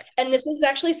years. Correct. And this is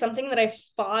actually something that I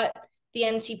fought the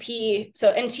NTP,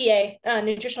 so NTA,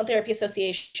 Nutritional Therapy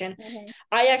Association. Mm-hmm.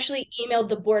 I actually emailed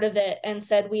the board of it and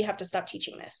said, we have to stop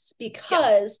teaching this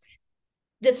because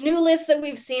this new list that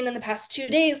we've seen in the past 2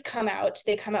 days come out.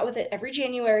 They come out with it every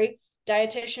January.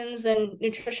 Dietitians and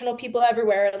nutritional people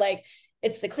everywhere, like,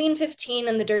 it's the clean 15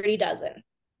 and the dirty dozen.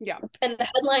 Yeah. And the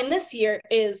headline this year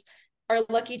is, are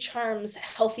Lucky Charms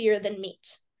healthier than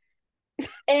meat?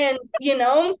 And, you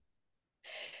know,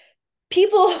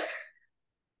 people...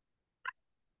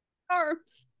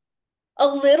 Arms. A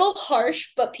little harsh,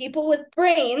 but people with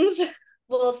brains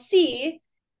will see.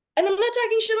 And I'm not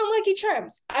talking shit on Lucky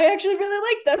Charms. I actually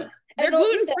really like them. They're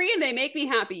gluten-free and they make me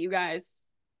happy, you guys.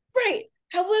 Right.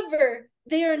 However,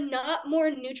 they are not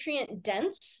more nutrient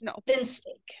dense than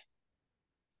steak.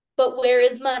 But where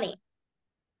is money?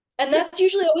 And that's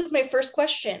usually always my first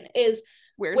question is,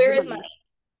 Where's the where is money? money?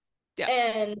 Yeah.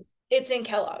 And it's in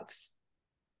Kellogg's,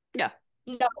 Yeah.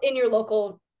 not in your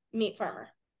local meat farmer,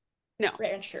 No.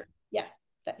 rancher. Yeah,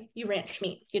 you ranch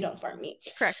meat, you don't farm meat.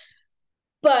 Correct.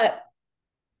 But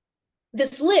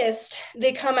this list,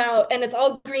 they come out and it's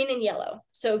all green and yellow.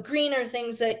 So green are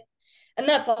things that, and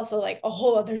that's also like a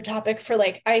whole other topic for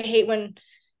like, I hate when,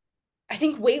 I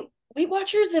think Weight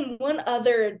Watchers and one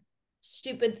other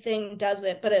stupid thing does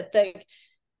it, but it like,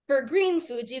 for green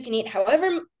foods you can eat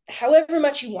however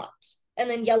much you want, and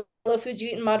then yellow foods you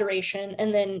eat in moderation,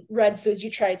 and then red foods you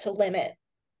try to limit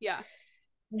Yeah.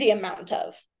 the amount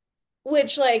of,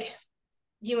 which like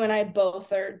you and I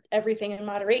both are everything in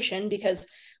moderation because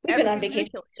we've been on Everything's gonna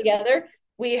kill vacations you. together.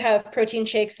 We have protein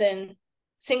shakes and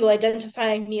single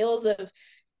identifying meals of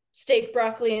steak,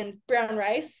 broccoli, and brown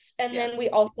rice. And Yes. then we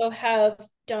also have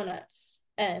donuts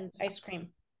and ice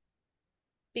cream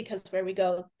because where we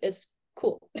go is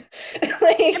cool. Yeah.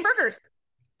 Like, And burgers.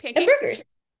 and Pancakes. burgers.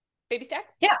 Baby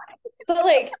stacks. Yeah. But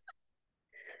like,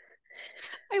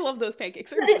 I love those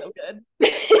pancakes. They're so good.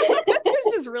 They're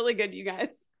just really good, you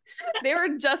guys. They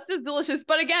were just as delicious.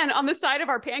 But again, on the side of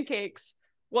our pancakes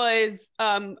was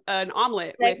an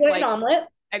omelet egg with white like omelet,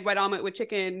 egg white omelet with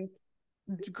chicken,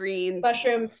 greens,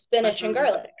 mushrooms, spinach, and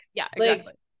mushrooms. garlic. Yeah, Like,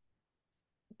 exactly.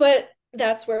 but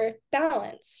that's where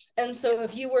balance. And so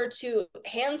if you were to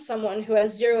hand someone who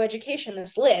has zero education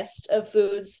this list of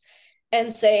foods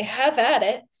and say, have at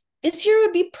it, this year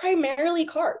would be primarily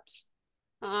carbs.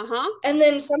 Uh-huh. And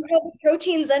then somehow the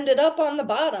proteins ended up on the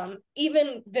bottom,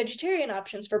 even vegetarian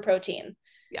options for protein.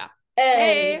 Yeah. And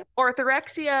Hey,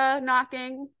 orthorexia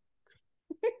knocking,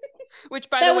 which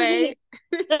by the that was way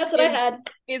me. That's what I is had.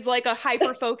 is like a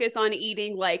hyper focus on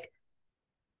eating like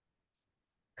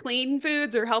clean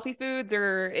foods or healthy foods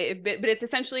but it's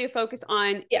essentially a focus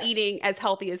on Yeah. eating as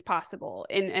healthy as possible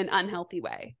in an unhealthy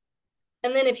way.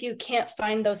 And then if you can't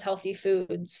find those healthy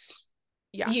foods,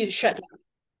 Yeah, you shut down.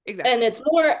 And exactly. it's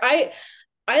more,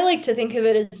 I like to think of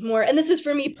it as more, and this is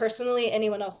for me personally,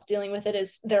 anyone else dealing with it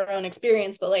is their own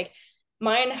experience, but like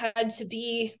mine had to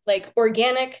be like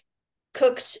organic,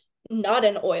 cooked, not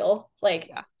in oil, like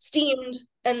Yeah. steamed,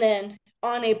 and then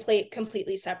on a plate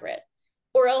completely separate,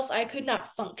 or else I could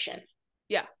not function.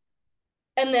 Yeah.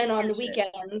 And then on Weird the shit.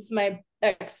 weekends, my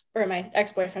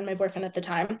ex-boyfriend, my boyfriend at the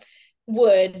time,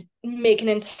 would make an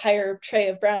entire tray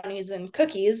of brownies and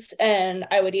cookies, and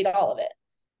I would eat all of it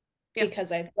Yeah.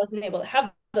 because I wasn't able to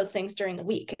have those things during the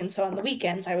week. And so on the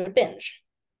weekends, I would binge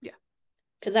Yeah.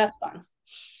 because that's fun.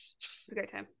 It's a great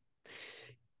time.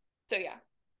 So yeah.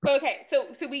 Okay, so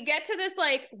we get to this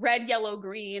like red, yellow,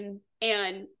 green,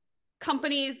 and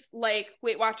companies like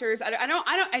Weight Watchers.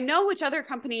 I know which other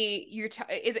company is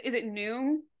it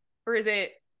Noom or is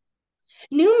it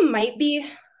Noom might be.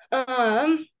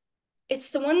 It's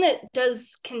the one that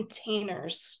does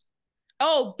containers.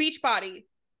 oh Beachbody.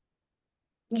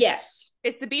 Yes.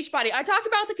 It's the Beachbody. I talked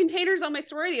about the containers on my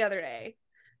story the other day.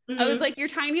 I was Mm-hmm. like, your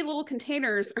tiny little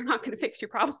containers are not going to fix your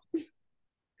problems.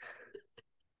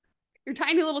 Your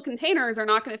tiny little containers are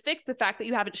not going to fix the fact that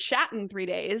you haven't shat in 3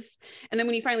 days. And then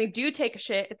when you finally do take a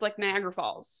shit, it's like Niagara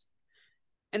Falls.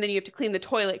 And then you have to clean the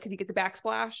toilet because you get the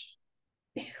backsplash.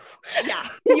 Yeah.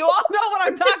 You all know what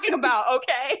I'm talking about.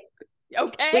 Okay. We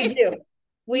Okay. do. You know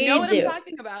We what I'm do.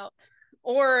 talking about.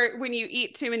 Or when you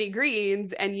eat too many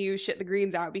greens and you shit the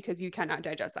greens out because you cannot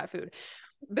digest that food.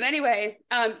 But anyway,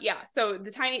 yeah, so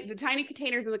the tiny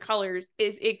containers and the colors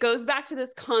is it goes back to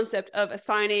this concept of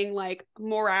assigning like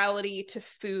morality to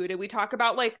food. And we talk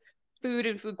about like food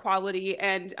and food quality.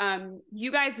 And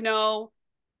you guys know,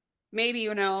 maybe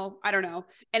you know, I don't know.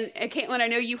 And Caitlin, I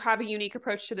know you have a unique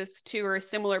approach to this too, or a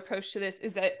similar approach to this,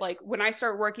 is that like when I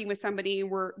start working with somebody,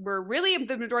 we're really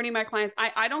the majority of my clients,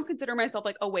 I don't consider myself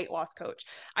like a weight loss coach.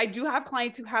 I do have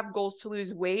clients who have goals to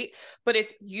lose weight, but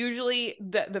it's usually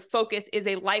the focus is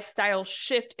a lifestyle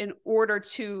shift in order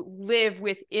to live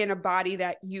within a body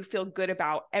that you feel good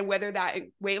about. And whether that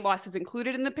weight loss is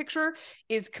included in the picture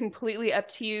is completely up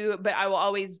to you. But I will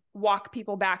always walk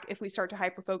people back if we start to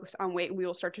hyper focus on weight, and we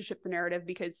will start to shift the narrative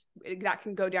because that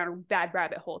can go down a bad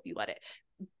rabbit hole if you let it.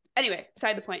 Anyway,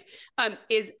 beside the point,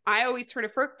 is I always sort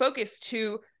of focus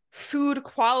to food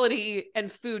quality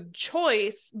and food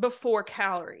choice before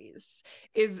calories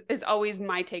is always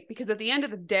my take, because at the end of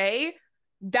the day,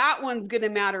 that one's going to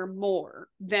matter more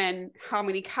than how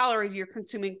many calories you're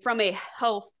consuming from a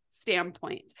health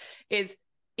standpoint. Is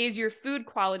your food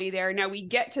quality there? Now we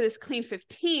get to this clean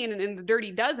 15 and the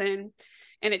dirty dozen,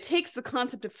 and it takes the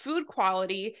concept of food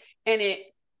quality and it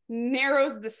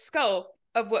narrows the scope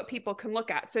of what people can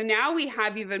look at. So now we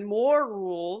have even more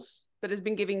rules that has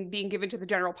been being given to the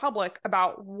general public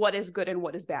about what is good and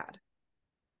what is bad.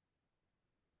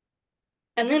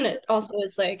 And then it also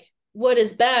is like, what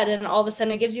is bad? And all of a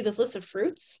sudden it gives you this list of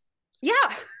fruits. Yeah.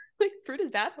 Like fruit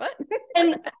is bad. What?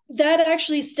 And that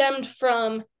actually stemmed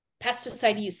from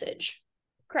pesticide usage.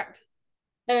 Correct.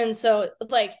 And so,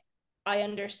 like, I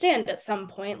understand at some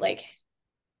point, like,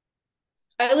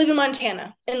 I live in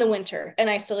Montana in the winter and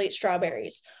I still eat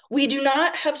strawberries. We do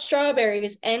not have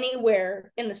strawberries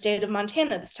anywhere in the state of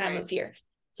Montana this time of year.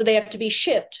 So they have to be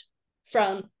shipped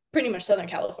from pretty much Southern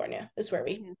California, is where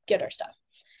we get our stuff,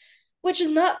 which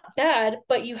is not bad,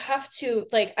 but you have to,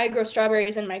 like, I grow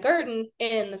strawberries in my garden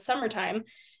in the summertime,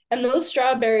 and those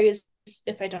strawberries,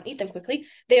 if I don't eat them quickly,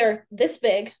 they are this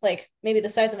big, like maybe the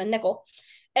size of a nickel,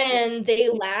 and they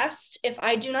last, if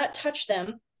I do not touch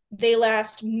them, they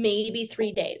last maybe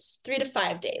 3 days, 3 to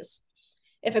 5 days.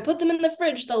 If I put them in the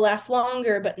fridge, they'll last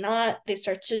longer, but not, they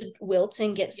start to wilt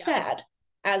and get sad,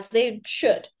 as they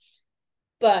should.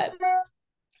 But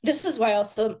this is why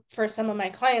also for some of my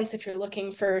clients, if you're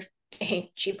looking for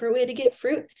a cheaper way to get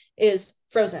fruit, is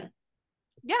frozen.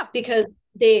 Yeah. Because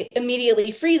they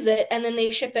immediately freeze it and then they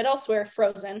ship it elsewhere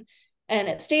frozen, and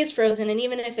it stays frozen. And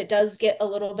even if it does get a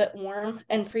little bit warm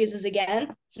and freezes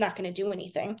again, it's not going to do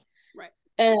anything. Right.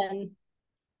 And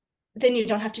then you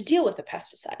don't have to deal with the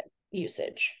pesticide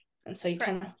usage. And so you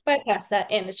kind of bypass that,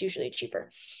 and it's usually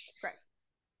cheaper. Correct.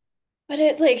 But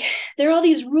it, like, there are all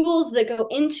these rules that go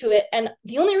into it. And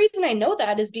the only reason I know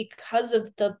that is because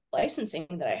of the licensing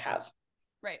that I have.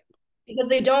 Right. Because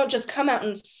they don't just come out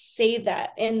and say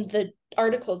that in the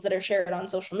articles that are shared on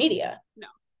social media. No.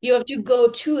 You have to go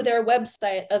to their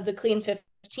website of the Clean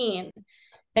 15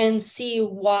 and see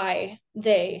why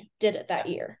they did it that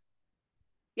year.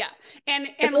 Yeah. And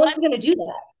let's going to do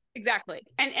that. Exactly.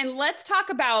 And let's talk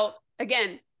about,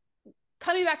 again,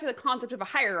 coming back to the concept of a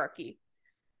hierarchy.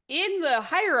 In the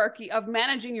hierarchy of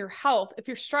managing your health, if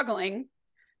you're struggling,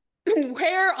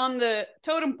 where on the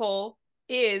totem pole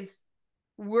is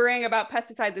worrying about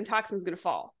pesticides and toxins going to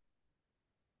fall?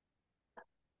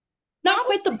 Not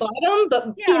quite the bottom, but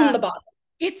in the bottom.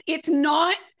 It's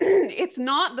not it's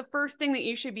not the first thing that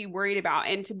you should be worried about.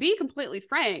 And to be completely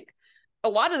frank, a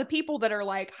lot of the people that are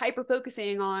like hyper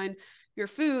focusing on your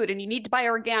food and you need to buy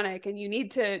organic and you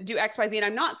need to do XYZ. And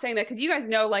I'm not saying that because you guys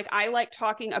know, like, I like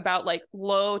talking about like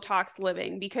low tox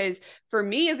living, because for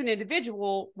me as an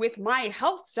individual with my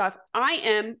health stuff, I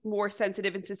am more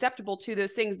sensitive and susceptible to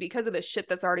those things because of the shit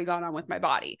that's already gone on with my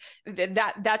body.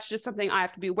 That's just something I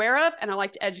have to be aware of. And I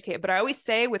like to educate, but I always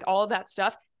say with all of that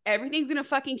stuff, everything's going to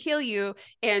fucking kill you.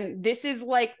 And this is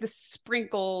like the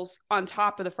sprinkles on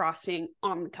top of the frosting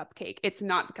on the cupcake. It's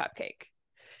not the cupcake.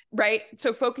 Right.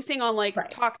 So focusing on like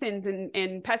toxins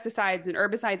and pesticides and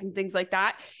herbicides and things like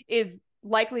that is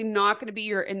likely not going to be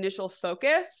your initial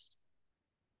focus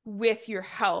with your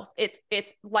health.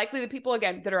 It's likely the people,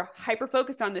 again, that are hyper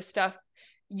focused on this stuff,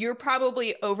 you're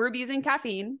probably over abusing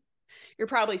caffeine. You're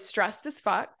probably stressed as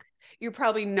fuck. You're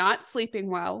probably not sleeping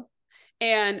well.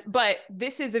 But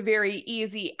this is a very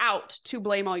easy out to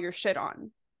blame all your shit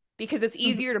on, because it's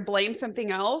easier to blame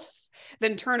something else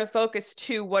than turn a focus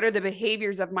to what are the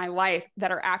behaviors of my life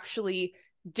that are actually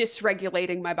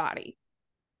dysregulating my body.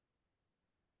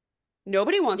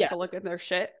 Nobody wants to look at their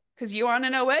shit, because you want to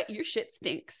know what? Your shit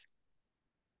stinks.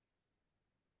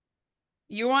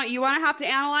 You want to have to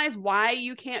analyze why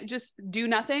you can't just do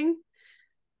nothing.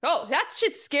 Oh, that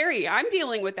shit's scary. I'm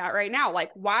dealing with that right now.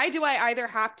 Like, why do I either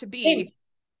have to be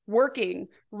working,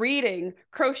 reading,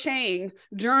 crocheting,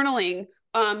 journaling,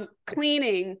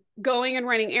 cleaning, going and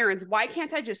running errands? Why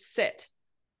can't I just sit?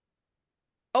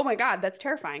 Oh my God, that's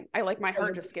terrifying. I like my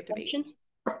heart just skipped a beat.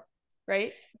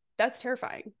 Right? That's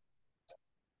terrifying.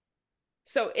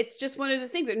 So it's just one of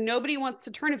those things that nobody wants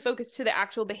to turn and focus to the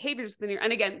actual behaviors within your,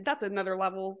 and again, that's another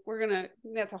level.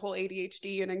 That's a whole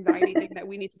ADHD and anxiety thing that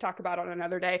we need to talk about on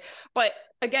another day. But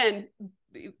again,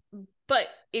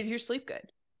 is your sleep good?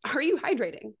 Are you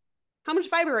hydrating? How much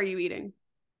fiber are you eating?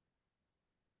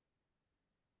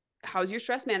 How's your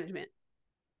stress management?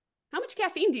 How much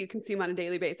caffeine do you consume on a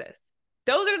daily basis?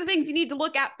 Those are the things you need to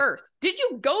look at first. Did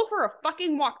you go for a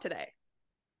fucking walk today?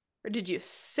 Or did you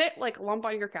sit like a lump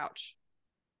on your couch?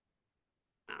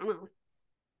 I don't know.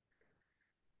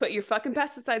 But your fucking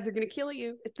pesticides are going to kill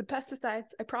you. It's the pesticides,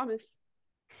 I promise.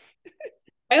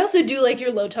 I also do like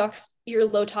your low tox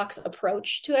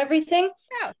approach to everything.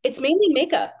 Yeah. It's mainly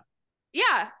makeup.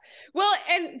 Yeah. Well,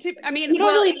 and you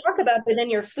don't really talk about it in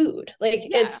your food. Like,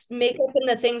 it's makeup and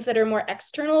the things that are more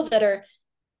external that are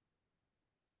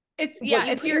it's the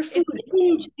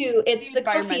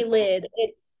coffee lid.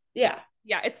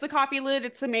 Yeah, it's the coffee lid,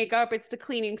 it's the makeup, it's the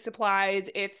cleaning supplies,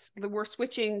 we're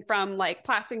switching from like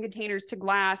plastic containers to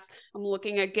glass. I'm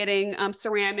looking at getting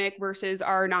ceramic versus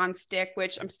our non-stick,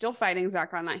 which I'm still fighting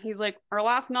Zach on that. He's like, our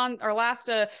last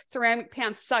ceramic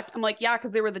pans sucked. I'm like, yeah,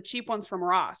 because they were the cheap ones from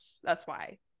Ross. That's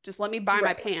why. Just let me buy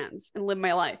my pans and live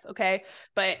my life, okay?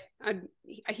 But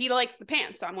he likes the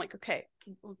pans, so I'm like, okay,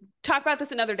 we'll talk about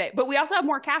this another day. But we also have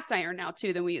more cast iron now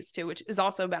too than we used to, which is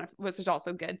also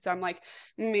good. So I'm like,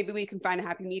 maybe we can find a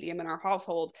happy medium in our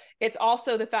household. It's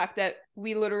also the fact that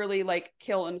we literally like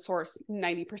kill and source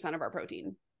 90% of our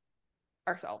protein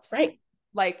ourselves. Right.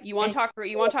 Like you want to talk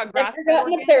grass-fed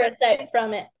organic? A parasite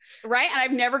from it. Right. And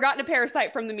I've never gotten a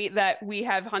parasite from the meat that we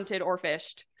have hunted or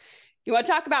fished. You want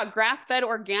to talk about grass-fed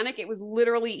organic? It was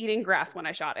literally eating grass when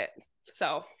I shot it.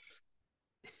 So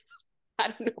I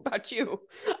don't know about you.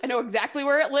 I know exactly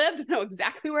where it lived. I know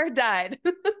exactly where it died.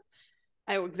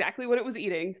 I know exactly what it was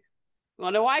eating. You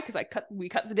want to know why? Because we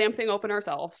cut the damn thing open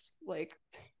ourselves. Like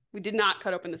we did not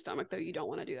cut open the stomach, though. You don't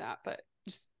want to do that, but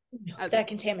just that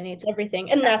contaminates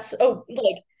everything. And that's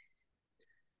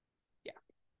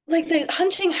like the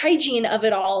hunting hygiene of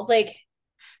it all. Like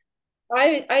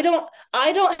I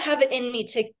don't have it in me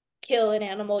to kill an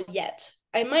animal yet.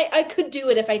 I could do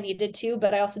it if I needed to,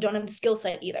 but I also don't have the skill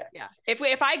set either. Yeah.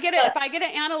 If I get an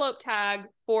antelope tag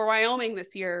for Wyoming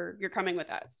this year, you're coming with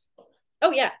us.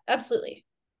 Oh yeah, absolutely.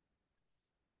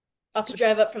 I'll have to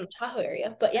drive up from the Tahoe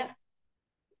area, but yeah.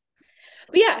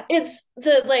 But yeah, it's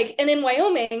and in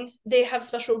Wyoming, they have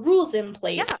special rules in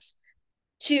place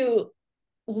to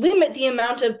limit the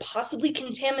amount of possibly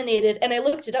contaminated, and I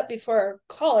looked it up before our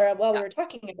call or while we were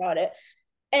talking about it.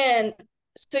 And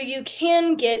so you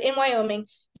can get in Wyoming,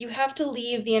 you have to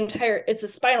leave it's a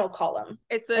spinal column.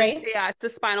 It's the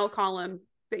spinal column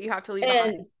that you have to leave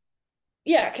behind.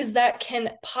 Yeah, because that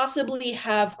can possibly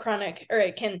have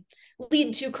it can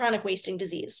lead to chronic wasting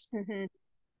disease. Mm-hmm.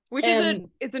 Which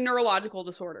it's a neurological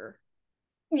disorder.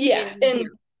 Yeah.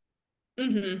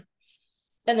 Mm-hmm.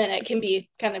 And then it can be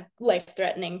kind of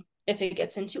life-threatening if it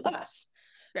gets into us.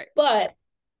 Right. But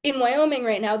in Wyoming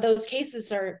right now, those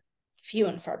cases are few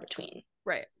and far between.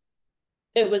 Right.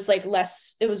 It was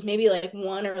maybe like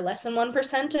 1 or less than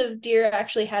 1% of deer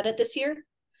actually had it this year.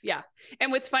 Yeah.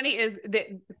 And what's funny is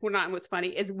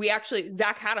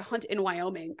Zach had a hunt in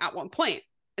Wyoming at one point.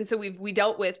 And so we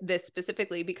dealt with this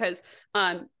specifically because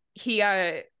he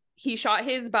shot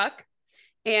his buck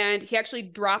and he actually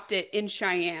dropped it in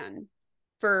Cheyenne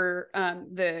for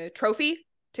the trophy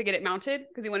to get it mounted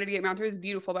because he wanted to get mounted. It was a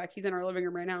beautiful buck. He's in our living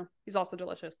room right now. He's also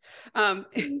delicious.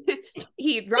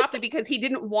 He dropped it because he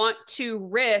didn't want to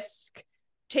risk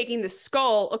taking the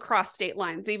skull across state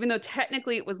lines. Even though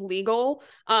technically it was legal,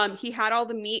 he had all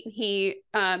the meat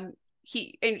and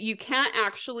and you can't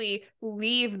actually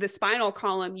leave the spinal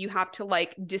column. You have to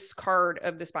like discard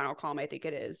of the spinal column, I think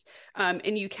it is.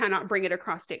 And you cannot bring it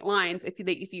across state lines. If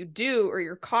you do, or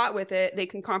you're caught with it, they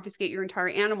can confiscate your entire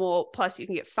animal. Plus you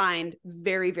can get fined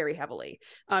very, very heavily.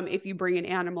 If you bring an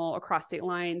animal across state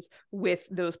lines with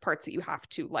those parts that you have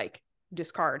to like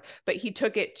discard. But he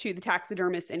took it to the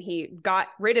taxidermist and he got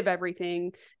rid of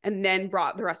everything and then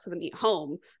brought the rest of the meat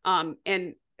home.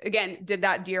 And again, did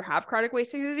that deer have chronic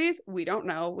wasting disease? We don't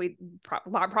know. We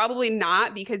probably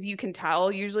not, because you can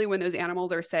tell usually when those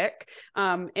animals are sick.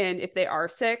 And if they are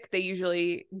sick, they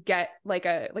usually get like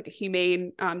a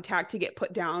humane tag to get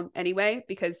put down anyway,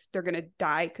 because they're going to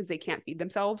die because they can't feed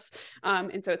themselves.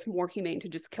 And so it's more humane to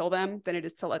just kill them than it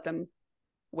is to let them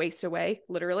waste away,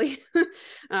 literally,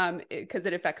 because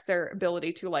it affects their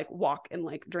ability to like walk and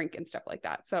like drink and stuff like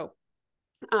that. So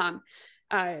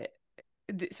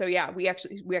so yeah, we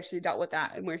actually dealt with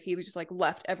that, and where he was just like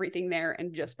left everything there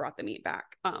and just brought the meat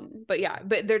back. But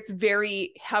it's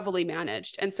very heavily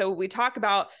managed. And so we talk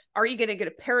about, are you going to get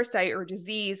a parasite or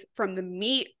disease from the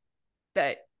meat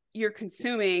that you're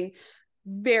consuming?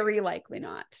 Very likely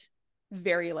not.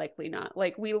 Very likely not.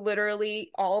 Like we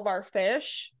literally, all of our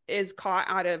fish is caught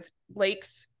out of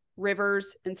lakes,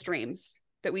 rivers, and streams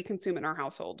that we consume in our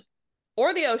household,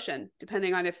 or the ocean,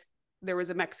 depending on if there was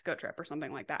a Mexico trip or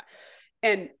something like that.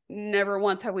 And never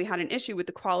once have we had an issue with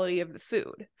the quality of the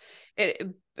food.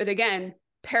 But again,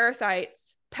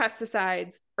 parasites,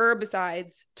 pesticides,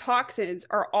 herbicides, toxins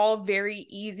are all very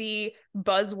easy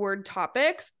buzzword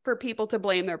topics for people to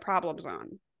blame their problems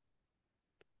on.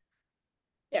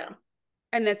 Yeah.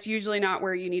 And that's usually not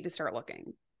where you need to start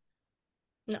looking.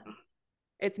 No.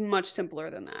 It's much simpler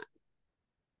than that.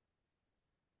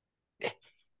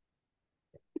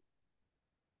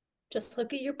 Just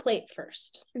look at your plate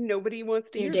first. Nobody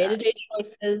wants to your hear day-to-day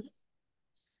choices.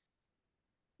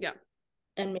 Yeah.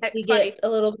 And maybe get a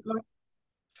little bit more.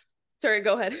 Sorry,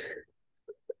 go ahead.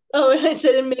 Oh, and I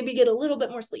said, and maybe get a little bit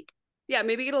more sleep. Yeah,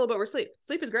 maybe get a little bit more sleep.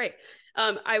 Sleep is great.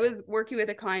 I was working with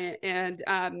a client, and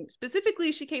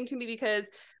specifically she came to me because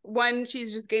one,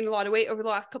 she's just gained a lot of weight over the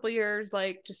last couple of years,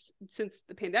 like just since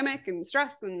the pandemic and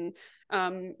stress and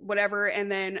whatever.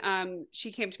 And then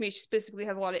she came to me, she specifically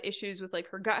has a lot of issues with like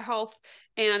her gut health.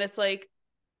 And it's like,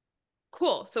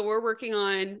 cool. So we're working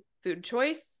on food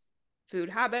choice, food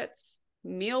habits,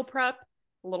 meal prep,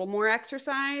 a little more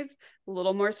exercise, a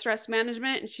little more stress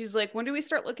management. And she's like, when do we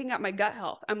start looking at my gut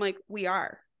health? I'm like, we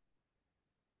are.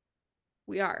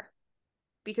 We are.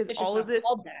 Because It's just all of not this,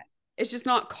 called that. it's just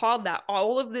not called that.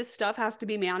 All of this stuff has to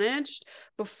be managed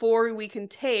before we can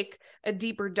take a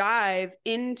deeper dive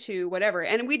into whatever.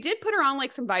 And we did put her on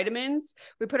like some vitamins.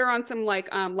 We put her on some like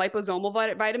liposomal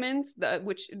vitamins,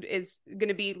 which is going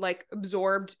to be like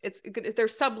absorbed. They're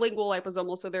sublingual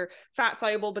liposomal, so they're fat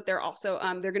soluble, but they're also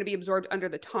they're going to be absorbed under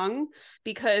the tongue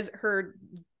because her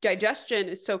digestion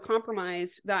is so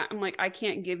compromised that I'm like, I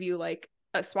can't give you like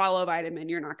a swallow vitamin.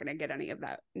 You're not going to get any of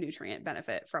that nutrient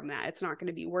benefit from that. It's not going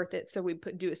to be worth it. So we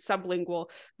do a sublingual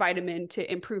vitamin to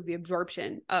improve the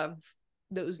absorption of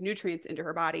those nutrients into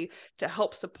her body to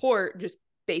help support just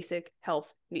basic health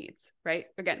needs, right?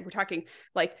 Again, we're talking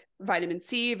like vitamin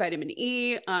C, vitamin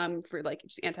E, for like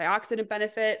just antioxidant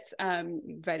benefits,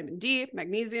 vitamin D,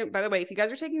 magnesium. By the way, if you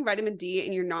guys are taking vitamin D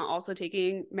and you're not also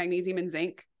taking magnesium and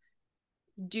zinc,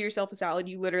 do yourself a salad.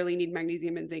 You literally need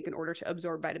magnesium and zinc in order to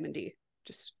absorb vitamin D.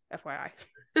 Just FYI,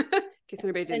 in case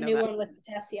anybody didn't know that. A new one with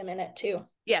potassium in it too.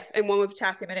 Yes, and one with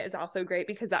potassium in it is also great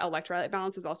because that electrolyte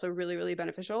balance is also really, really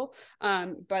beneficial.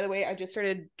 By the way, I just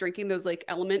started drinking those like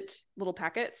Element little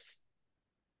packets.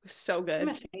 So good.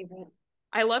 My favorite.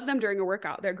 I love them during a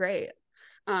workout. They're great.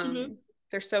 Mm-hmm.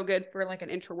 They're so good for like an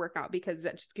intra workout because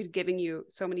that's just giving you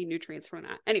so many nutrients from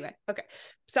that. Anyway, okay.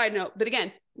 Side note, but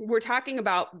again, we're talking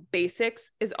about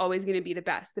basics is always going to be the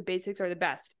best. The basics are the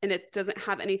best. And it doesn't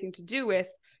have anything to do with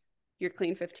your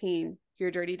clean 15,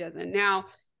 your dirty dozen. Now,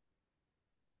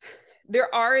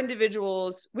 there are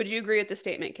individuals, would you agree with the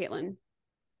statement, Caitlin?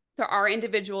 There are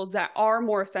individuals that are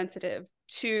more sensitive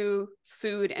to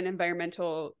food and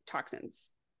environmental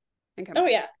toxins and chemicals. Oh,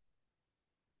 yeah.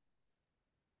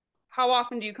 How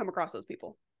often do you come across those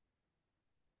people?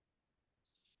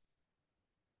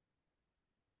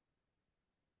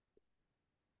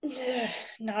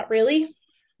 Not really.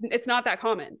 It's not that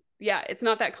common. Yeah, it's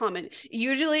not that common.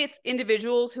 Usually it's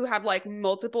individuals who have like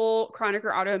multiple chronic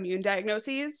or autoimmune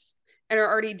diagnoses and are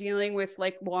already dealing with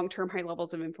like long-term high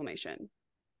levels of inflammation.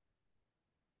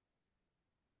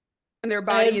 And their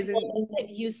body I'm isn't one that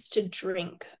used to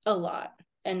drink a lot,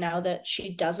 and now that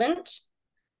she doesn't,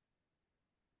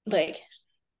 like,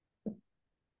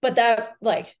 but that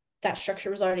structure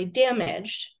was already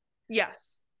damaged.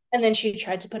 yes. And then she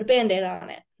tried to put a band-aid on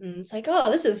it. And it's like, oh,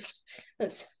 this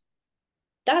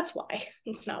that's why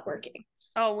it's not working.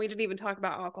 Oh, we didn't even talk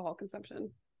about alcohol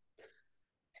consumption.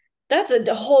 That's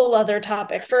a whole other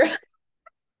topic for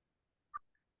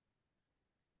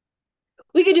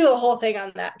we could do a whole thing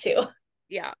on that too.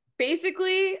 Yeah.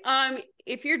 Basically,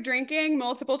 if you're drinking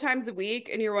multiple times a week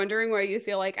and you're wondering why you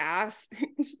feel like ass,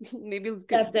 maybe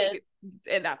That's it.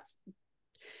 That's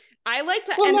I like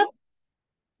to Well,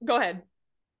 go ahead.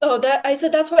 Oh, that I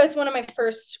said that's why it's one of my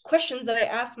first questions that I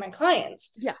ask my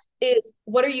clients. Yeah. Is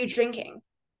what are you drinking?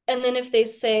 And then if they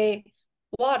say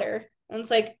water, and it's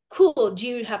like, cool, do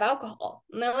you have alcohol?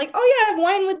 And they're like, oh yeah, I have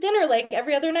wine with dinner like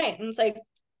every other night. And it's like,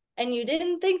 and you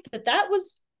didn't think that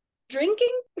was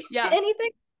drinking Yeah. anything?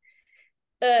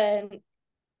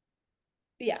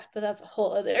 Yeah, but that's a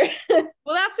whole other.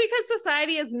 Well, that's because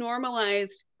society has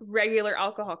normalized regular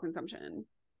alcohol consumption.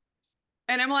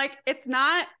 And I'm like, it's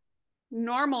not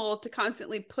normal to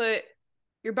constantly put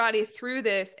your body through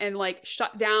this and like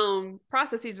shut down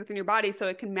processes within your body so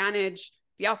it can manage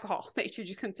the alcohol that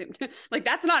you consumed. Like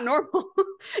that's not normal.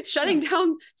 Shutting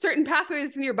down certain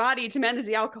pathways in your body to manage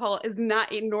the alcohol is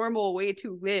not a normal way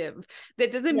to live.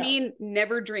 That doesn't mean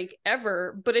never drink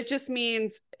ever, but it just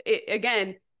means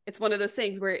again, it's one of those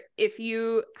things where if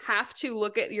you have to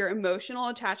look at your emotional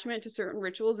attachment to certain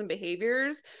rituals and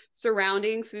behaviors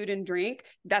surrounding food and drink,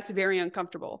 that's very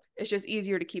uncomfortable. It's just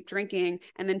easier to keep drinking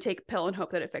and then take a pill and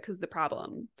hope that it fixes the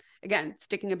problem. Again,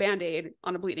 sticking a Band-Aid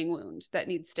on a bleeding wound that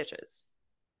needs stitches.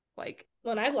 Like,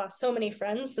 when I've lost so many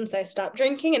friends since I stopped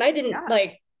drinking, and I didn't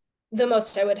like the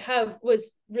most I would have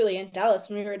was really in Dallas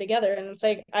when we were together. And it's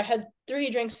like I had 3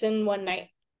 drinks in one night.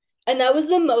 And that was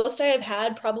the most I have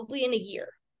had probably in a year.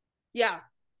 Yeah.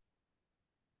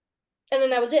 And then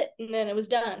that was it. And then it was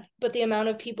done. But the amount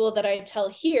of people that I tell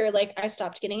here, like I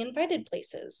stopped getting invited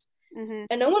places Mm-hmm.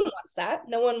 And no one wants that.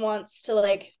 No one wants to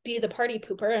like be the party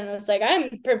pooper. And it's like,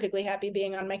 I'm perfectly happy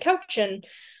being on my couch and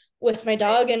with my Right.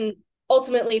 dog, and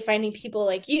ultimately finding people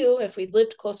like you, if we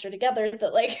lived closer together,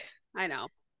 that like, I know.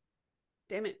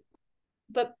 Damn it.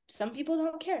 but some people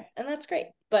don't care, and that's great.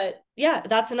 But yeah,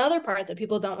 that's another part that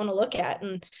people don't want to look at,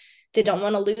 and they don't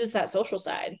want to lose that social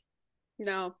side.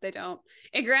 No, they don't.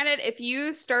 And granted, if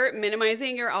you start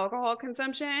minimizing your alcohol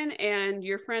consumption and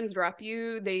your friends drop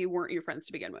you, they weren't your friends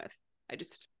to begin with. I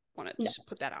just want to No.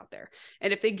 put that out there.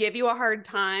 And if they give you a hard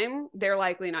time, they're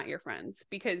likely not your friends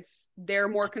because they're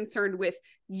more concerned with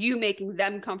you making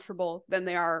them comfortable than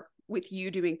they are with you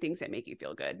doing things that make you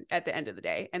feel good at the end of the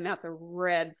day. And that's a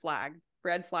red flag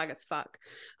as fuck.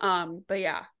 But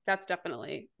yeah, that's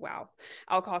definitely wow.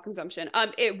 Alcohol consumption.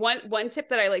 One tip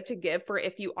that I like to give for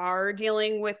if you are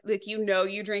dealing with like, you know,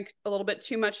 you drink a little bit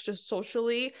too much just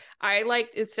socially, I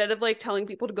like, instead of like telling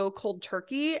people to go cold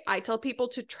turkey, I tell people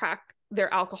to track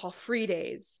their alcohol free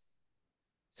days.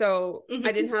 So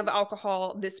I didn't have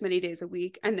alcohol this many days a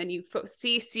week. And then you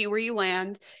see where you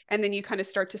land. And then you kind of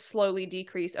start to slowly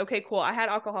decrease. Okay, cool. I had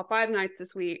alcohol 5 nights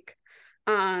this week.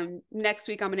 Next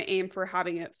week, I'm going to aim for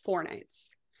having it 4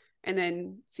 nights and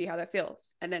then see how that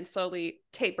feels. And then slowly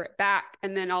taper it back.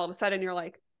 And then all of a sudden you're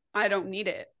like, I don't need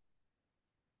it.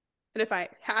 And if I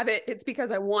have it, it's because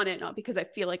I want it, not because I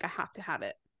feel like I have to have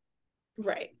it.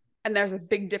 Right. And there's a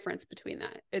big difference between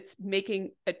that. It's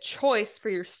making a choice for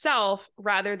yourself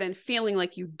rather than feeling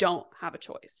like you don't have a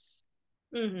choice.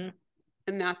 Mm-hmm.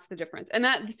 And that's the difference. And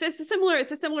that's it's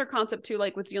a similar concept to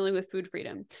like with dealing with food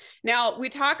freedom. Now we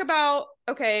talk about,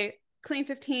 okay, clean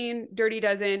 15, dirty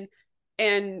dozen,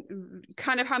 and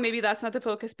kind of how maybe that's not the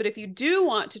focus. But if you do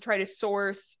want to try to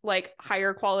source like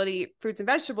higher quality fruits and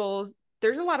vegetables,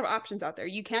 there's a lot of options out there.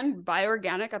 You can buy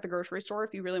organic at the grocery store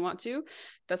if you really want to.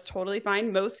 That's totally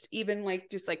fine. Most even like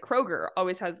just like Kroger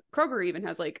even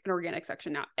has like an organic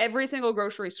section now. Every single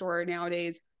grocery store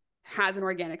nowadays has an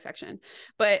organic section.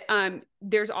 But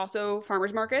there's also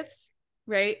farmers markets,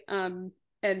 right?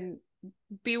 And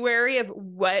be wary of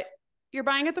what you're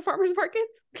buying at the farmers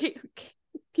markets.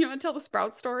 You want to tell the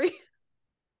sprout story?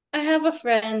 I have a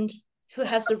friend who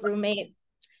has a roommate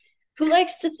who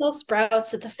likes to sell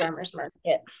sprouts at the farmer's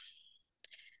market.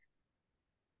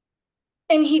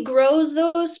 And he grows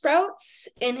those sprouts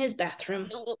in his bathroom.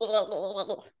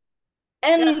 Yeah.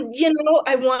 And, you know,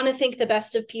 I want to think the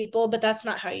best of people, but that's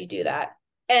not how you do that.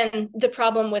 And the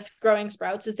problem with growing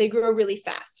sprouts is they grow really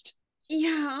fast.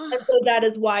 Yeah. And so that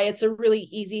is why it's a really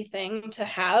easy thing to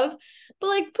have. But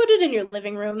like put it in your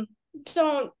living room.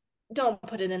 Don't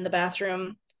put it in the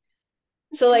bathroom.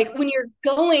 So like when you're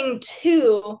going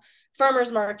to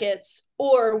farmers markets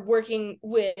or working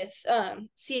with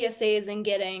CSAs and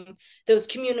getting those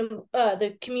communal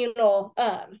the communal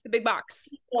The big box.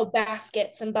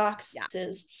 baskets and Yeah.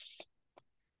 boxes,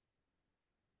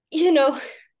 you know,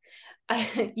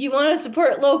 you want to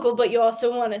support local, but you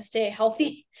also want to stay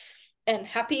healthy and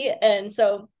happy. And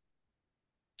so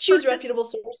choose Purchase. reputable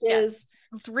Yes. sources.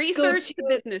 Go Research to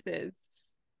the businesses.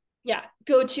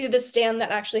 go to the stand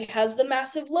that actually has the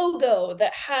massive logo,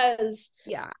 that has,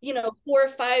 Yeah. you know, 4 or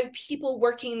 5 people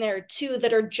working there too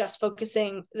that are just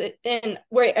focusing. In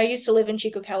where I used to live in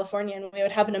Chico, California, and we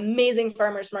would have an amazing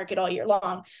farmers market all year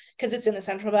long because it's in the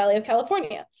Central Valley of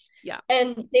California. Yeah.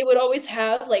 And they would always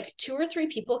have like 2 or 3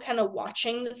 people kind of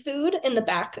watching the food in the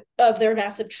back of their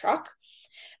massive truck.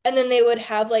 And then they would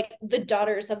have like the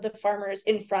daughters of the farmers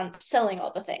in front selling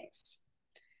all the things.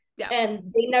 Yeah.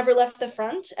 And they never left the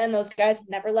front, and those guys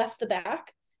never left the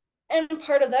back. And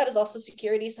part of that is also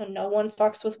security, so no one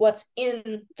fucks with what's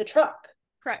in the truck,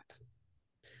 Correct.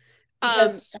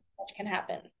 because so much can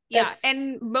happen. Yeah. That's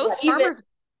And most even farmers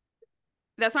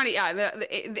that's not yeah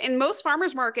and most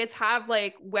farmers markets have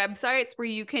like websites where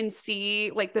you can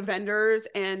see like the vendors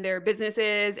and their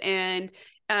businesses, and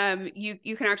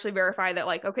you can actually verify that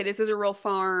like, okay, this is a real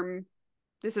farm,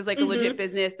 this is like a legit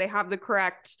business, they have the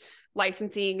correct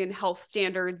licensing and health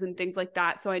standards and things like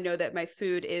that, so I know that my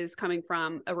food is coming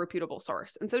from a reputable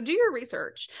source. And so do your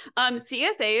research.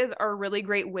 CSAs are a really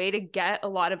great way to get a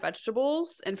lot of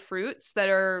vegetables and fruits that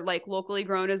are like locally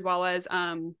grown, as well as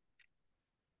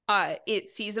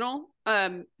it's seasonal.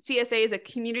 CSA is a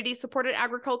community supported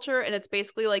agriculture, and it's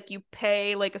basically like you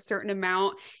pay like a certain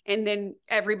amount and then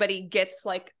everybody gets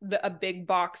like a big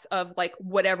box of like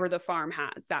whatever the farm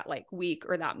has that like week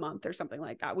or that month or something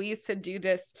like that. We used to do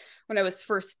this when I was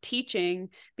first teaching,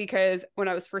 because when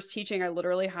I was first teaching, I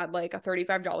literally had like a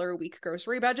 $35 a week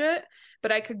grocery budget,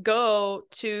 but I could go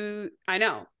to, I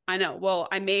know. Well,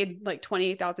 I made like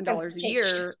 $28,000 a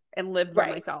year and lived by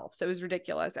myself. So it was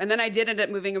ridiculous. And then I did end up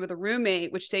moving in with a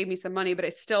roommate, which saved me some money, but I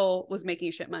still was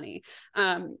making shit money.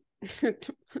 I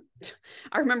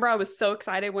remember I was so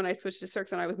excited when I switched to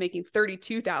Cirques and I was making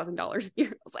 $32,000 a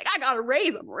year. I was like, I got a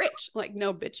raise. I'm rich. Like,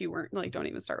 no, bitch, you weren't. Like, don't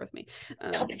even start with me.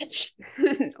 No, bitch. No,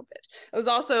 bitch. It was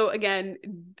also, again,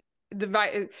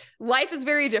 life is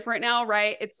very different now,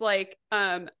 right? It's like,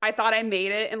 I thought I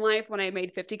made it in life when I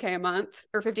made 50K a month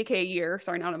or 50K a year.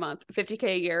 Sorry, not a month, 50K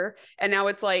a year. And now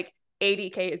it's like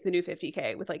 80K is the new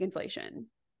 50K with like inflation,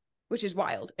 which is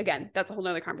wild. Again, that's a whole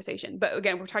nother conversation. But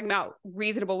again, we're talking about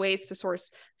reasonable ways to source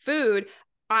food.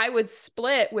 I would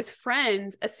split with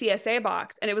friends a CSA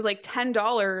box, and it was like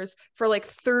 $10 for like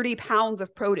 30 pounds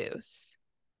of produce.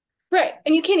 Right.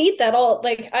 And you can't eat that all.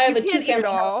 Like, I have a 2-family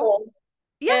household.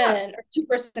 Yeah. And or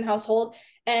 2-person household,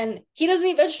 and he doesn't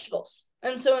eat vegetables.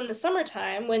 And so in the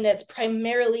summertime, when it's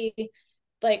primarily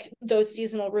like those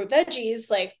seasonal root veggies,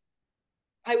 like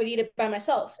I would eat it by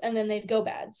myself and then they'd go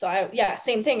bad. So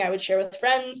same thing. I would share with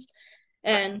friends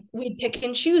and we'd pick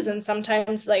and choose. And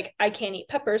sometimes like I can't eat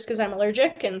peppers because I'm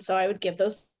allergic. And so I would give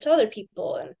those to other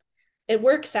people and it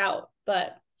works out.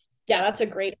 But yeah, that's a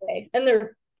great way. And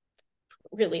they're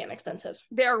really inexpensive.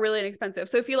 They are really inexpensive.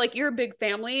 So if you like, you're a big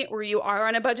family or you are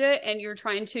on a budget and you're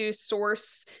trying to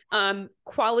source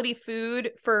quality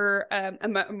food for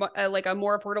like a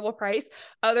more affordable price,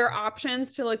 other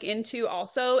options to look into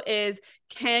also is,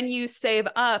 can you save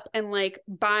up and like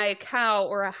buy a cow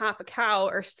or a half a cow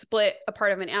or split a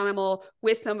part of an animal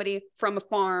with somebody from a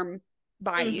farm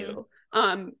by you,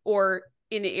 or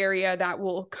in an area that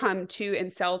will come to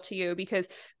and sell to you, because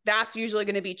that's usually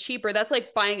going to be cheaper. That's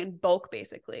like buying in bulk,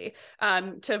 basically.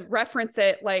 To reference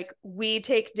it, like we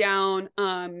take down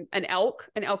an elk.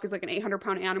 An elk is like an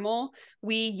 800-pound animal.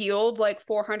 We yield like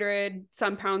 400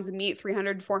 some pounds of meat,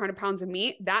 300 to 400 pounds of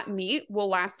meat. That meat will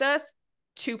last us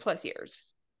 2+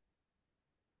 years.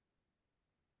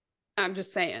 I'm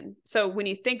just saying. So when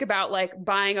you think about like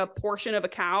buying a portion of a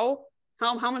cow,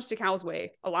 how much do cows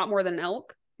weigh? A lot more than an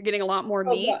elk. You're getting a lot more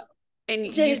meat. Yeah. And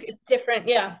it's different.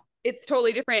 Yeah. It's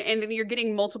totally different. And then you're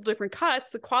getting multiple different cuts.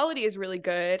 The quality is really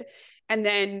good. And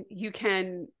then you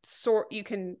can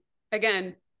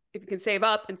again, if you can save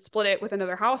up and split it with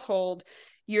another household,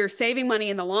 you're saving money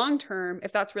in the long term.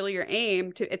 If that's really your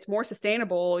aim, it's more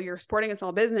sustainable. You're supporting a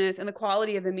small business, and the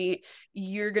quality of the meat,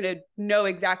 you're going to know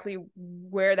exactly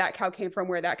where that cow came from,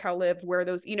 where that cow lived, where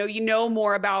those, you know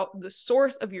more about the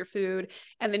source of your food.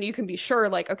 And then you can be sure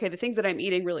like, okay, the things that I'm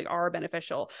eating really are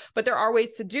beneficial. But there are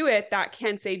ways to do it that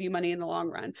can save you money in the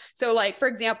long run. So like, for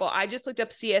example, I just looked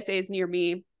up CSAs near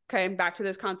me. Okay, back to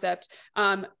this concept.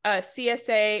 A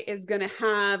CSA is going to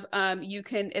have,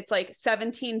 it's like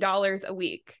 $17 a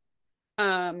week.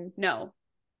 No.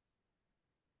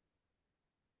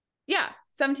 Yeah,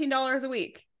 $17 a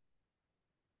week.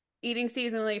 Eating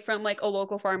seasonally from like a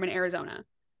local farm in Arizona.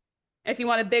 If you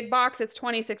want a big box, it's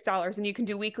 $26, and you can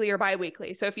do weekly or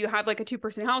bi-weekly. So if you have like a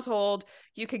 2-person household,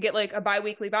 you could get like a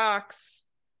bi-weekly box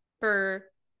for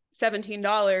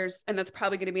 $17, and that's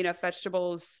probably going to be enough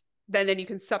vegetables. Then you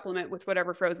can supplement with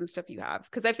whatever frozen stuff you have.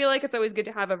 Because I feel like it's always good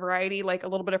to have a variety, like a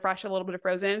little bit of fresh, a little bit of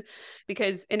frozen,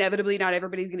 because inevitably not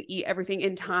everybody's going to eat everything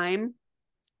in time.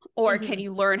 Or can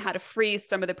you learn how to freeze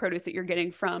some of the produce that you're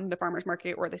getting from the farmer's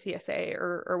market or the CSA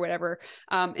or whatever?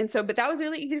 But that was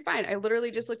really easy to find. I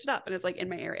literally just looked it up and it's like in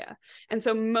my area. And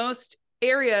so most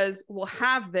areas will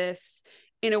have this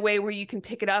in a way where you can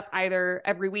pick it up either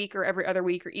every week or every other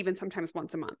week, or even sometimes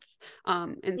once a month.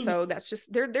 So that's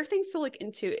just, they're things to look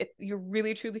into. If you're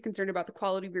really truly concerned about the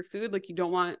quality of your food, like you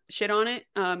don't want shit on it,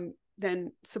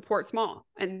 then support small.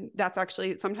 And that's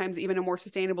actually sometimes even a more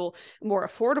sustainable, more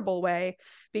affordable way,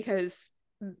 because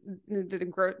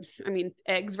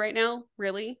eggs right now,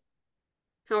 really?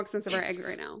 How expensive are eggs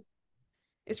right now?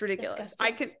 It's ridiculous.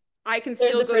 Disgusting. I can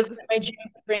still There's a person at my gym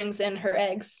who brings in her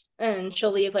eggs and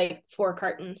she'll leave like 4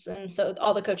 cartons. And so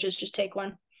all the coaches just take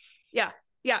one. Yeah,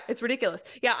 it's ridiculous.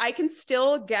 Yeah, I can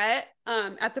still get,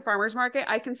 at the farmer's market,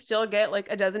 I can still get like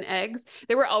a dozen eggs.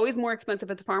 They were always more expensive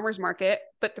at the farmer's market,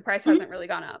 but the price hasn't really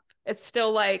gone up. It's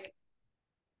still like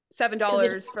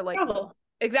 $7 for like,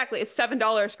 exactly. It's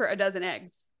 $7 for a dozen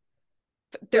eggs.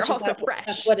 But they're also fresh.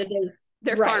 That's what it is.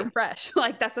 They're farm fresh.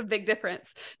 Like that's a big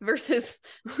difference versus,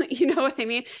 you know what I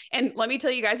mean? And let me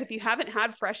tell you guys, if you haven't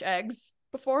had fresh eggs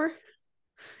before,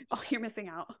 you're missing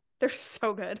out. They're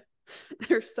so good.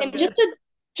 They're so good.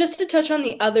 Just to touch on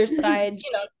the other side,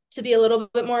 to be a little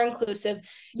bit more inclusive,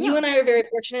 you and I are very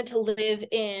fortunate to live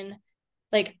in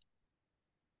like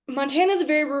Montana is a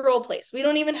very rural place. We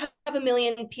don't even have 1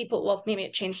 million people. Well, maybe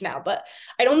it changed now, but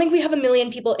I don't think we have 1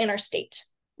 million people in our state.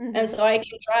 And so I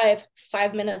can drive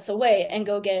 5 minutes away and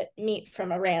go get meat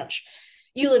from a ranch.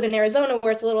 You live in Arizona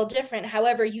where it's a little different.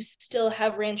 However, you still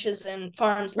have ranches and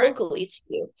farms Correct. locally to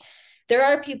you. There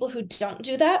are people who don't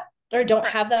do that or don't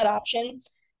Correct. have that option.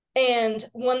 And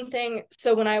one thing,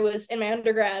 so when I was in my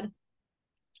undergrad,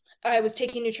 I was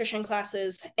taking nutrition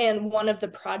classes, and one of the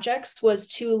projects was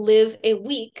to live a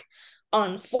week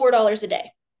on $4 a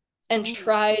day and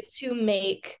try to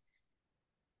make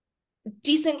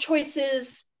decent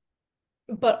choices,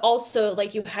 but also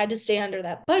like you had to stay under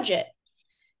that budget.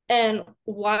 And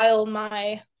while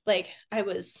I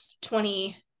was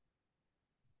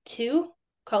 22,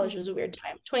 college was a weird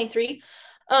time, 23,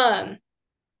 I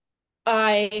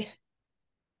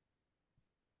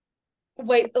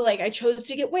I chose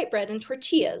to get white bread and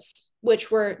tortillas,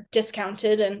 which were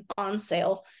discounted and on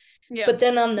sale. Yeah. But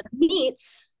then on the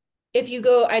meats,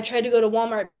 I tried to go to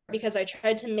Walmart because I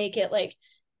tried to make it like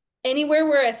anywhere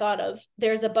where I thought of.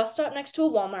 There's a bus stop next to a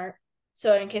Walmart.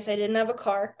 So in case I didn't have a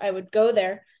car, I would go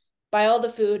there, buy all the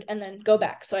food, and then go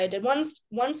back. So I did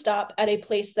one stop at a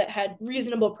place that had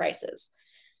reasonable prices.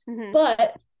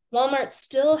 But Walmart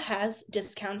still has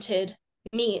discounted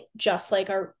meat, just like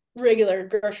our regular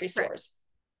grocery stores.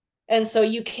 And so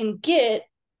you can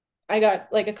I got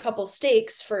like a couple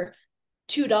steaks for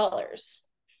 $2.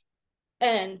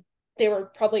 And they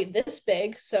were probably this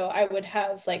big. So I would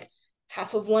have like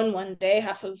half of one day,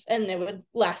 and it would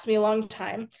last me a long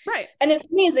time. Right. And it's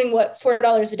amazing what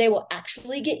 $4 a day will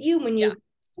actually get you when you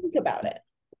think about it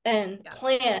and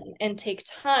plan and take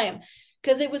time.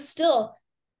 Because it was still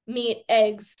meat,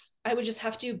 eggs. I would just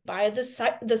have to buy the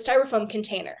styrofoam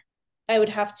container. I would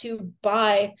have to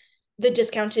buy the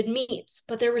discounted meats,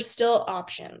 but there were still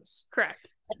options. Correct.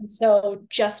 And so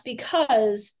just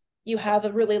because you have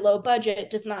a really low budget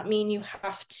does not mean you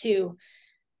have to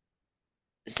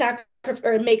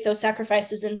make those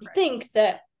sacrifices and think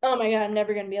that, oh my God, I'm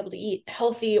never going to be able to eat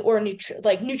healthy or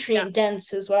nutrient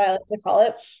dense is what I like to call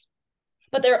it.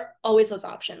 But there are always those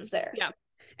options there. Yeah.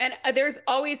 And there's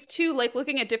always too, like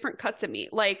looking at different cuts of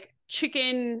meat, like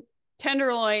chicken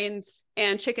tenderloins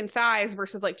and chicken thighs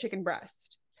versus like chicken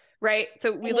breast. Right.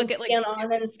 So we look at like skin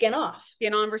on and skin off.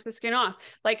 Skin on versus skin off.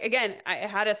 Like, again, I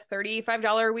had a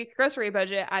 $35 a week grocery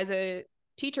budget as a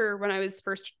teacher when I was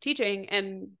first teaching.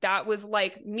 And that was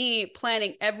like me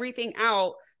planning everything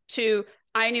out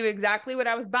I knew exactly what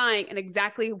I was buying and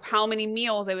exactly how many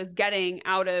meals I was getting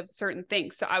out of certain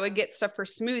things. So I would get stuff for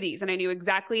smoothies and I knew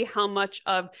exactly how much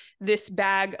of this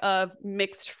bag of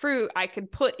mixed fruit I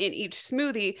could put in each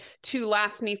smoothie to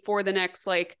last me for the next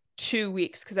 2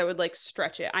 weeks, because I would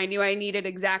stretch it. I knew I needed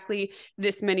exactly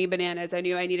this many bananas. I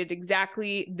knew I needed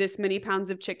exactly this many pounds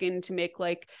of chicken to make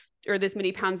or this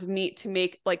many pounds of meat to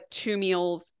make 2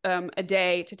 meals a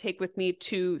day to take with me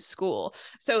to school.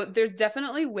 So there's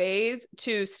definitely ways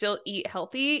to still eat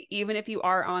healthy, even if you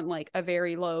are on a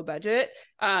very low budget.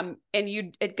 And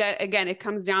it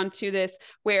comes down to this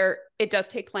where it does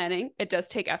take planning, it does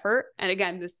take effort. And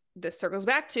again, this circles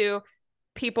back to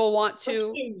people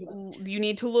you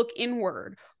need to look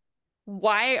inward.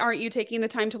 Why aren't you taking the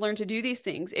time to learn to do these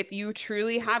things? If you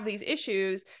truly have these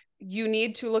issues, you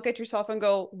need to look at yourself and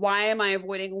go, why am I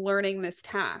avoiding learning this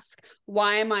task?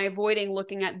 Why am I avoiding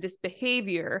looking at this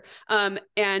behavior?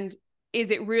 And is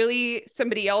it really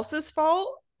somebody else's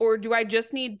fault? Or do I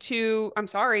just need to, I'm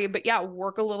sorry, but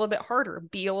work a little bit harder,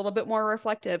 be a little bit more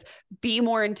reflective, be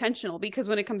more intentional? Because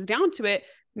when it comes down to it,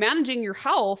 managing your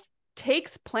health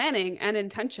takes planning and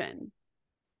intention.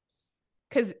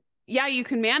 Because you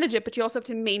can manage it, but you also have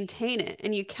to maintain it.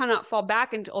 And you cannot fall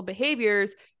back into old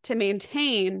behaviors to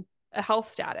maintain a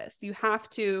health status. You have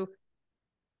to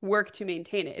work to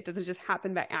maintain it. It doesn't just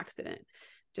happen by accident.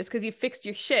 Just because you fixed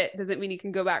your shit doesn't mean you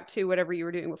can go back to whatever you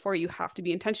were doing before. You have to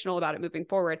be intentional about it moving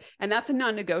forward. And that's a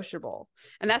non-negotiable.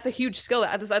 And that's a huge skill.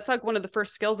 That's one of the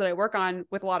first skills that I work on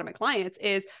with a lot of my clients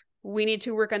is we need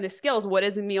to work on the skills. What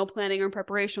does meal planning or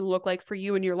preparation look like for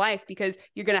you in your life? Because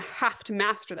you're going to have to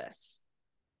master this.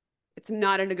 It's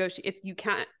not a negotiation. If you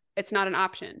can't, it's not an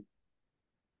option.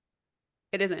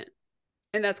 It isn't.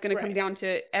 And that's going to come down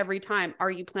to every time.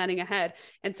 Are you planning ahead?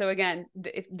 And so again,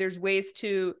 if there's ways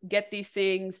to get these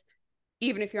things,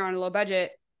 even if you're on a low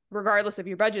budget, regardless of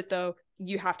your budget though,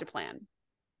 you have to plan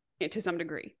it to some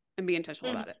degree and be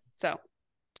intentional about it. So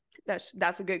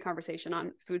that's a good conversation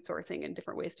on food sourcing and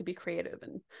different ways to be creative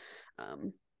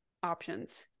and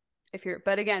options.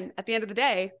 But again, at the end of the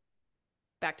day,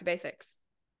 back to basics.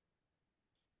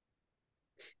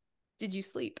 Did you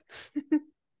sleep?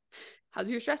 How's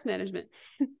your stress management?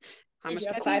 How much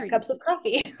 5 cups of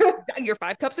coffee? Your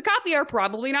 5 cups of coffee are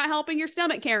probably not helping your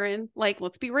stomach, Karen.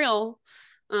 Let's be real.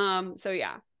 So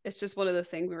It's just one of those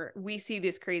things where we see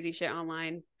this crazy shit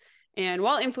online. And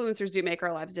while influencers do make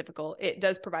our lives difficult, it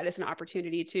does provide us an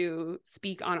opportunity to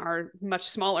speak on our much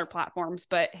smaller platforms.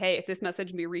 But hey, if this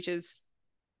message reaches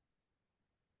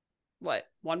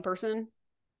one person,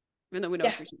 even though we know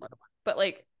it's reaching more than one, but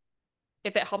like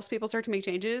if it helps people start to make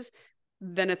changes,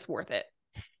 then it's worth it.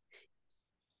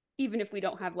 Even if we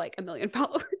don't have like 1 million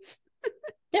followers.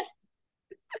 Yeah.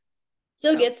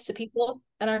 Still gets to people,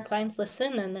 and our clients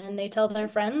listen, and then they tell their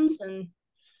friends, and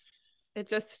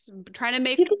it's just trying to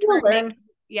make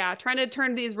trying to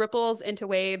turn these ripples into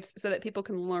waves so that people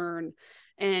can learn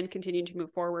and continue to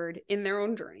move forward in their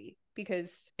own journey,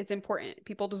 because it's important.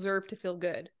 People deserve to feel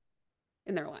good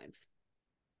in their lives.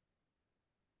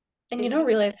 And you don't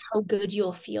realize how good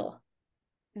you'll feel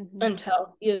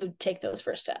until you take those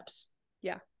first steps.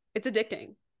 Yeah. It's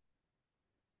addicting.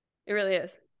 It really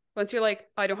is. Once you're like,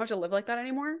 oh, I don't have to live like that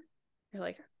anymore. You're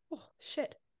like, oh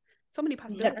shit. So many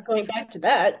possibilities. Never going back to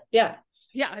that. Yeah.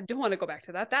 Yeah. I don't want to go back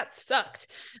to that. That sucked.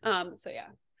 So yeah.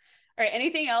 All right.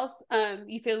 Anything else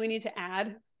you feel we need to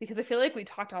add? Because I feel like we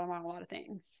talked on a lot of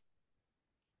things.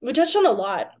 We touched on a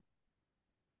lot.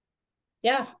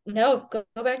 Yeah. No, go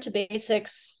back to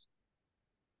basics.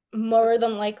 More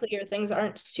than likely your things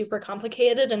aren't super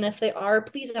complicated. And if they are,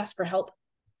 please ask for help.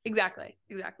 Exactly.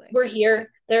 We're here.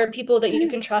 There are people that you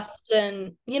can trust,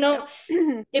 and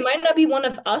it might not be one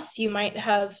of us. You might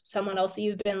have someone else that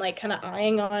you've been like kind of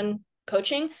eyeing on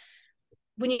coaching.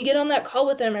 When you get on that call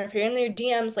with them, or if you're in their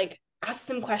DMs, like ask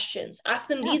them questions, ask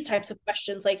them these types of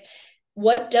questions, like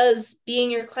what does being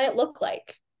your client look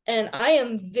like? And I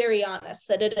am very honest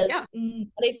that it is not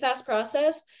a fast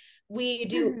process. We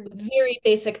do very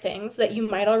basic things that you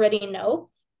might already know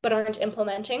but aren't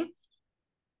implementing,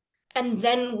 and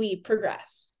then we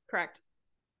progress. Correct.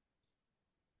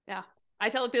 Yeah. I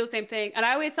tell people the same thing. And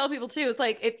I always tell people too, it's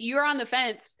like, if you're on the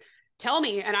fence, tell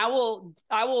me, and I will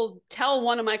tell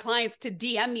one of my clients to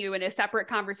DM you in a separate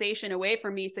conversation away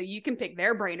from me, so you can pick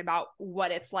their brain about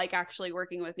what it's like actually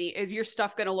working with me. Is your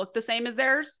stuff going to look the same as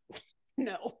theirs?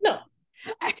 No. No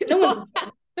one's the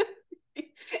same.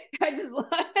 I just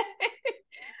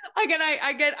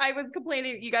I was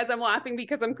complaining, you guys, I'm laughing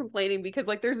because I'm complaining, because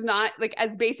like there's not, like,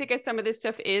 as basic as some of this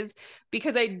stuff is,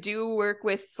 because I do work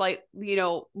with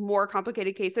more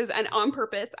complicated cases, and on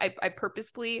purpose, I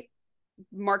purposefully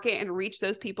market and reach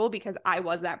those people because I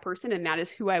was that person, and that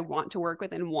is who I want to work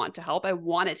with and want to help. I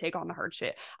want to take on the hard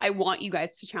shit. I want you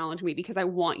guys to challenge me because I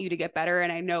want you to get better,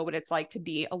 and I know what it's like to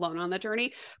be alone on the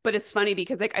journey. But it's funny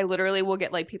because like I literally will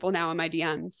get like people now in my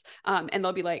DMs and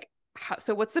they'll be like,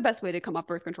 so what's the best way to come off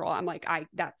birth control? I'm like,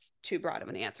 that's too broad of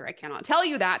an answer. I cannot tell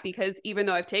you that, because even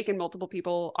though I've taken multiple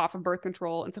people off of birth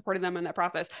control and supported them in that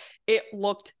process, it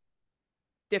looked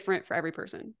different for every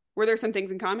person. Were there some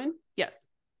things in common? Yes.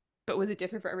 But was it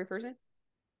different for every person?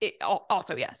 It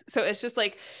also, yes. So it's just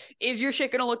like, is your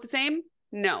shit going to look the same?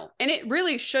 No. And it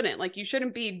really shouldn't. Like, you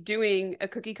shouldn't be doing a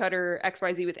cookie cutter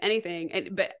XYZ with anything.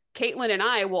 But Caitlin and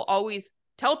I will always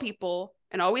tell people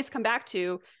and always come back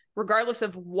to, regardless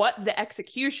of what the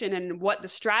execution and what the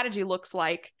strategy looks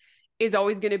like, is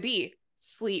always going to be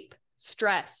sleep,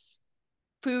 stress,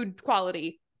 food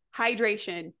quality,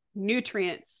 hydration,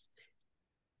 nutrients.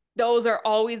 Those are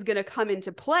always going to come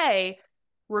into play,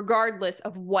 regardless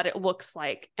of what it looks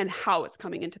like and how it's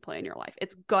coming into play in your life.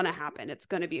 It's going to happen. It's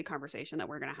going to be a conversation that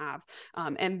we're going to have.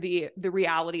 And the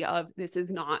reality of this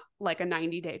is not like a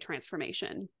 90-day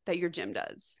transformation that your gym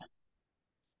does.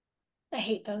 I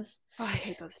hate those. Oh, I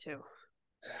hate those too.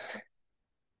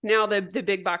 Now the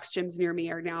big box gyms near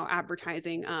me are now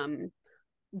advertising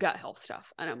gut health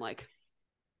stuff. And I'm like,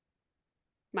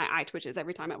 my eye twitches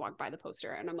every time I walk by the poster.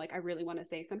 And I'm like, I really want to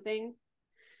say something.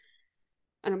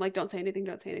 And I'm like, don't say anything,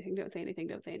 don't say anything, don't say anything,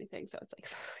 don't say anything. So it's like,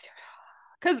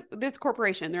 because it's a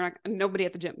corporation. They're not, nobody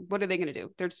at the gym. What are they going to do?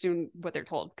 They're just doing what they're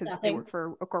told because they work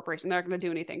for a corporation. They're not going to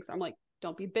do anything. So I'm like,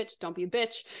 don't be a bitch. Don't be a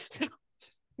bitch.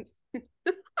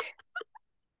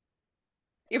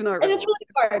 Even though and it's really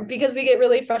hard because we get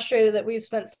really frustrated that we've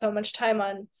spent so much time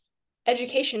on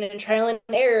education and trial and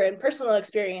error and personal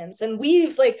experience, and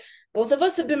we've like, both of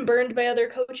us have been burned by other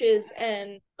coaches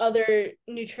and other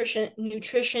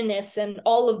nutritionists and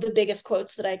all of the biggest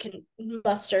quotes that I can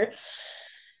muster.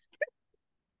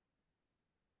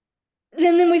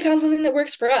 And then we found something that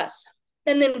works for us,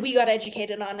 and then we got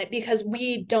educated on it because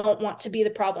we don't want to be the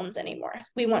problems anymore.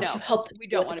 We want to help them. We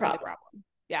don't want to be the problem.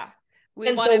 Yeah.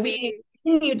 We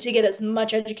continue to get as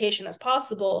much education as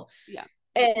possible. Yeah.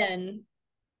 And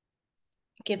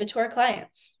give it to our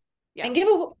clients. Yeah. And give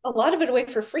a lot of it away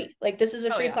for free. Like, this is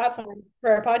a free platform for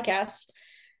our podcast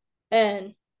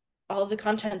and all of the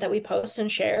content that we post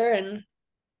and share. And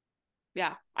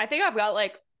yeah, I think I've got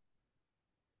like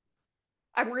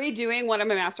I'm redoing one of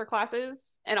my master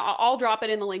classes, and I'll drop it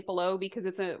in the link below because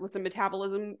it's a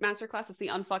metabolism master class. It's the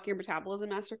Unfuck Your Metabolism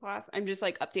master class. I'm just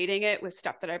like updating it with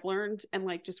stuff that I've learned and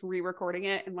like just re-recording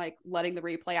it and like letting the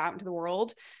replay out into the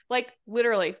world. Like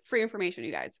literally free information,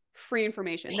 you guys. Free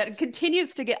information that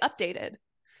continues to get updated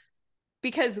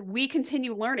because we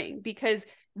continue learning, because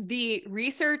the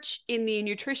research in the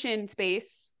nutrition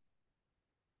space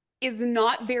is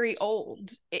not very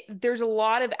old. There's a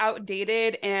lot of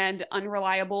outdated and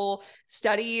unreliable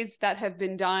studies that have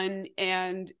been done,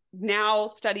 and now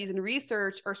studies and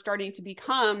research are starting to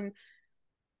become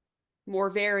more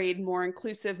varied, more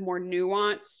inclusive, more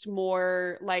nuanced,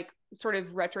 more like sort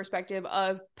of retrospective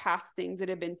of past things that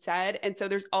have been said. And so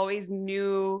there's always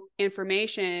new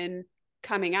information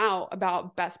coming out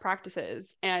about best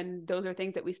practices, and those are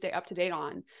things that we stay up to date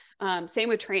on. Same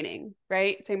with training,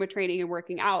 right? Same with training and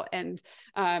working out and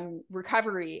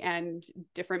recovery and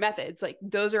different methods. Like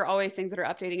those are always things that are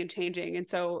updating and changing. And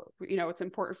so, you know, it's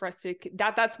important for us to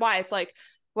that's why it's like,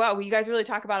 wow, you guys really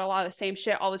talk about a lot of the same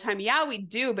shit all the time. Yeah, we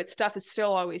do, but stuff is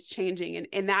still always changing,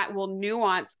 and that will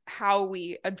nuance how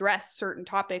we address certain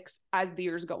topics as the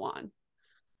years go on.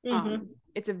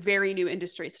 It's a very new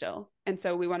industry still. And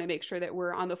so we want to make sure that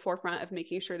we're on the forefront of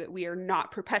making sure that we are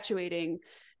not perpetuating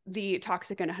the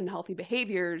toxic and unhealthy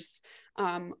behaviors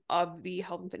of the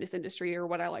health and fitness industry, or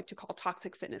what I like to call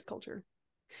toxic fitness culture.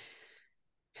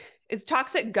 Is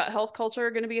toxic gut health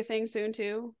culture going to be a thing soon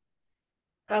too?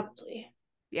 Probably.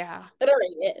 Yeah. It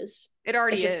already is. It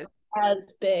already is.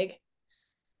 As big.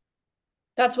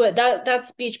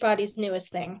 That's Beachbody's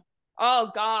newest thing.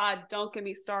 Oh God, don't get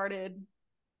me started.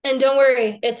 And don't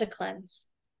worry, it's a cleanse.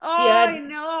 Oh, I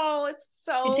know. It's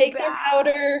so you take bad. their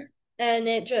powder and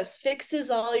it just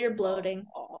fixes all your bloating.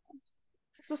 Oh.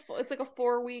 It's like a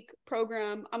 4-week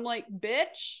program. I'm like,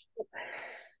 bitch.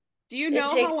 Do you know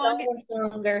how long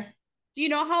longer? Do you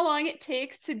know how long it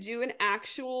takes to do an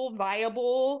actual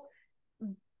viable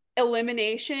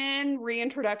elimination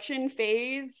reintroduction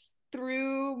phase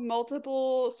through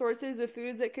multiple sources of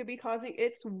foods that could be causing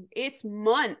it's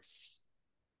months?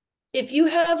 If you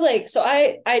have like, so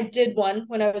I did one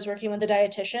when I was working with a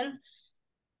dietitian.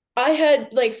 I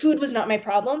had like, food was not my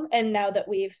problem, and now that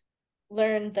we've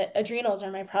learned that adrenals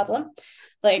are my problem,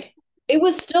 like it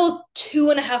was still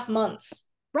 2.5 months.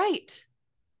 Right.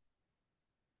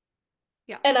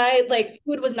 Yeah. And I like,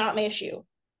 food was not my issue.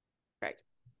 Right.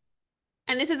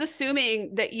 And this is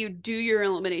assuming that you do your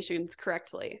eliminations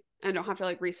correctly and don't have to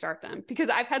like restart them, because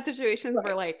I've had situations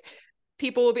where like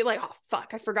people will be like, oh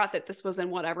fuck, I forgot that this was in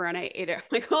whatever and I ate it. I'm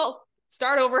like, well,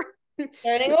 start over.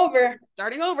 Starting over,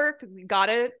 because we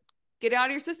gotta get it out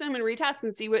of your system and retest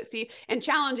and and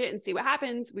challenge it and see what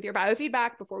happens with your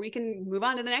biofeedback before we can move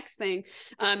on to the next thing.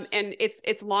 And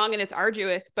it's long and it's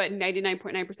arduous, but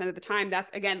 99.9% of the time,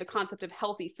 that's again the concept of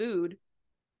healthy food,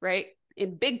 right?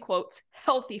 In big quotes,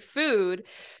 healthy food.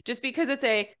 Just because it's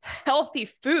a healthy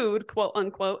food, quote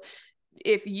unquote,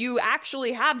 if you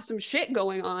actually have some shit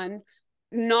going on,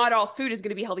 not all food is going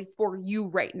to be healthy for you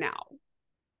right now.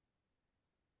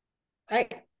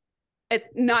 Right. It's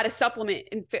not a supplement,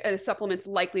 and a supplement's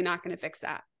likely not going to fix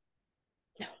that.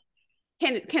 No.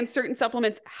 Can certain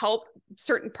supplements help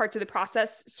certain parts of the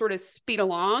process sort of speed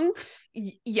along?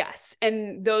 Yes.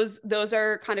 And those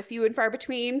are kind of few and far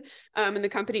between. And the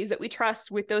companies that we trust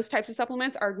with those types of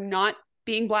supplements are not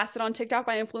being blasted on TikTok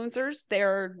by influencers.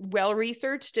 They're well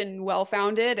researched and well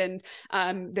founded, and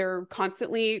they're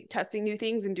constantly testing new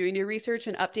things and doing new research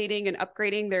and updating and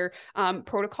upgrading their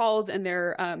protocols and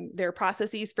their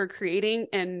processes for creating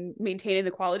and maintaining the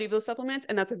quality of those supplements.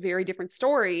 And that's a very different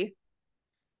story.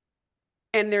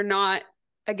 And they're not,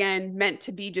 again, meant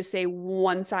to be just a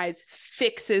one size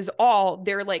fixes all.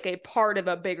 They're like a part of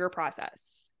a bigger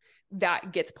process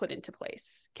that gets put into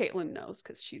place. Caitlin knows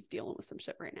because she's dealing with some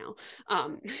shit right now.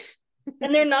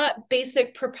 And they're not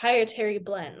basic proprietary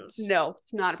blends. No,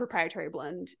 it's not a proprietary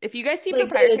blend. If you guys see like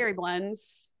proprietary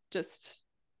blends, just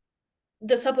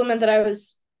the supplement that I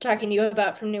was talking to you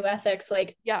about from New Ethics,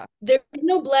 like, yeah, there's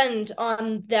no blend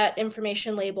on that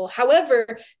information label.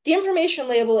 However, the information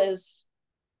label is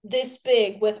this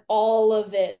big with all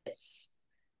of its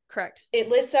correct. It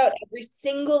lists out every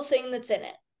single thing that's in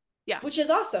it. Yeah. Which is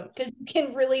awesome because you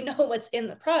can really know what's in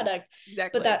the product.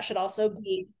 Exactly. But that should also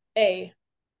be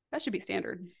that should be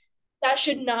standard. That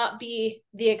should not be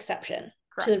the exception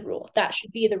to the rule. That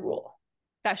should be the rule.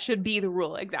 That should be the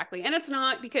rule. Exactly. And it's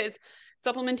not, because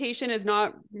supplementation is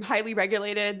not highly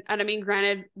regulated. And I mean,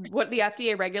 granted, what the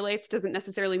FDA regulates doesn't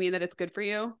necessarily mean that it's good for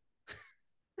you.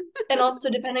 And also,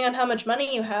 depending on how much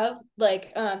money you have,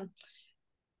 like,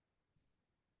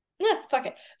 fuck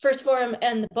it. First Form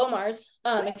and the Bomars,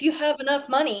 if you have enough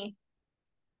money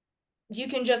you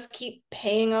can just keep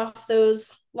paying off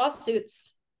those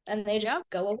lawsuits and they just Yep.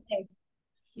 go away.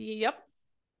 Yep.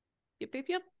 Yep. Yep.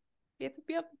 Yep. Yep.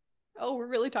 Yep. Oh, we're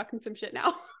really talking some shit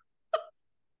now.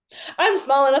 I'm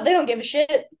small enough, they don't give a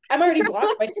shit. I'm already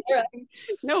blocked by Sarah.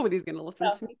 Nobody's gonna listen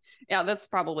to me. Yeah, that's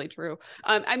probably true.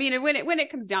 I mean, when it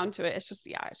comes down to it, it's just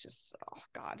oh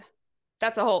god,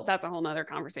 that's a whole nother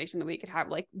conversation that we could have,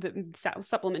 like the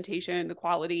supplementation, the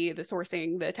quality, the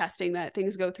sourcing, the testing that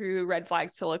things go through, red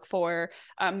flags to look for.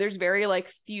 There's very like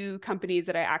few companies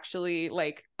that I actually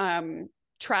like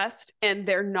trust, and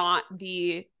they're not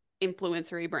the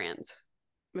influencery brands.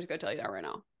 I'm just gonna tell you that right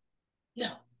now.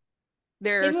 No.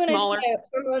 They're Maybe when I do smaller. my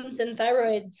hormones and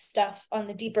thyroid stuff on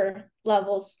the deeper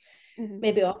levels,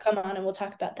 maybe I'll come on and we'll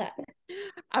talk about that.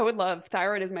 I would love.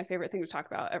 Thyroid is my favorite thing to talk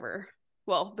about ever.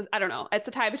 Well, I don't know. It's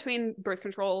a tie between birth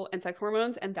control and sex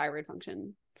hormones and thyroid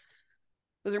function.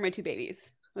 Those are my two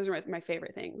babies. Those are my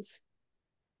favorite things.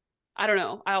 I don't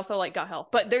know. I also like gut health,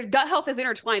 but their gut health is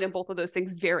intertwined in both of those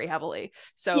things very heavily.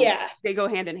 So yeah, they go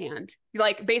hand in hand.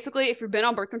 Like basically, if you've been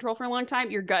on birth control for a long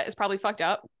time, your gut is probably fucked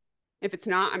up. If it's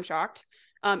not, I'm shocked.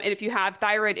 And if you have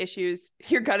thyroid issues,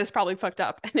 your gut is probably fucked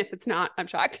up. And if it's not, I'm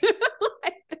shocked.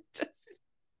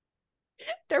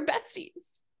 They're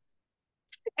besties.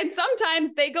 And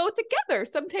sometimes they go together.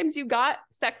 Sometimes you got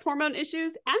sex hormone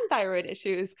issues and thyroid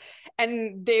issues,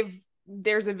 and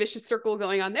there's a vicious circle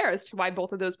going on there as to why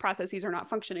both of those processes are not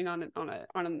functioning on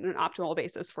an optimal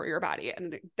basis for your body.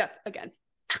 And that's, again,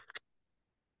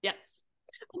 yes,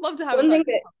 I'd love to have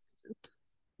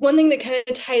one thing that kind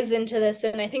of ties into this,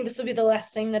 and I think this will be the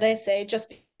last thing that I say,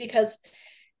 just because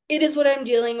it is what I'm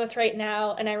dealing with right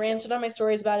now, and I ranted on my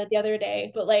stories about it the other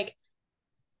day, but like,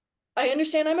 I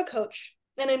understand I'm a coach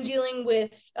and I'm dealing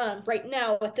with right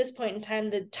now at this point in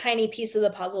time, the tiny piece of the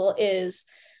puzzle is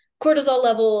cortisol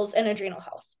levels and adrenal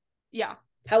health. Yeah.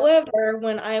 However,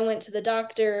 when I went to the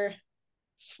doctor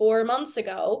 4 months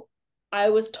ago, I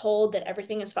was told that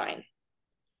everything is fine.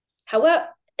 However,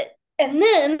 and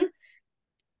then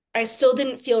I still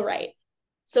didn't feel right.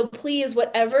 So please,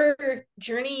 whatever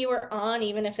journey you are on,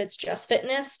 even if it's just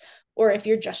fitness or if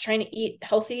you're just trying to eat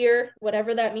healthier,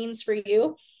 whatever that means for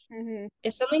you,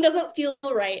 if something doesn't feel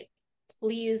right,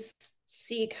 please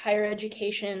seek higher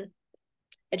education,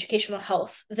 educational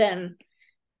health than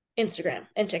Instagram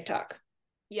and TikTok.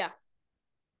 Yeah.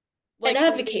 Like, and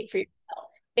advocate for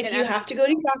yourself. If you have to go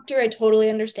to your doctor, I totally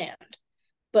understand.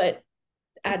 But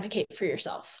advocate for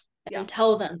yourself and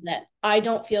tell them that I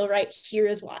don't feel right. Here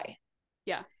is why.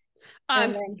 Yeah.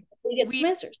 And then we get some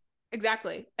answers.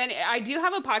 Exactly. And I do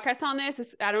have a podcast on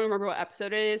this. I don't remember what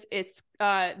episode it is. It's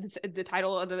the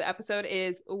title of the episode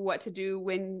is What to Do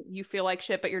When You Feel Like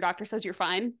Shit, but Your Doctor Says You're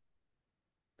Fine.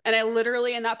 And I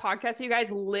literally, in that podcast, you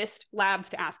guys list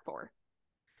labs to ask for.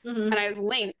 And I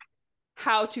link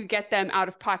how to get them out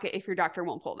of pocket if your doctor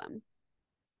won't pull them.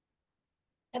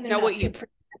 And they're not super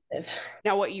expensive.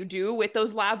 Now, what you do with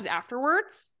those labs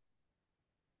afterwards,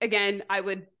 again, I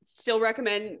would still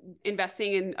recommend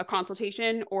investing in a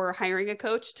consultation or hiring a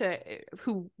coach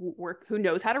who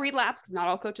knows how to read labs, because not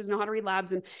all coaches know how to read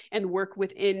labs, and work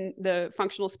within the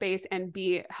functional space and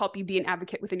help you be an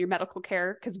advocate within your medical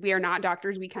care, because we are not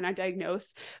doctors. We cannot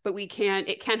diagnose, but it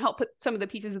can help put some of the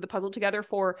pieces of the puzzle together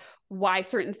for why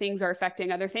certain things are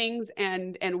affecting other things,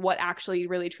 and what actually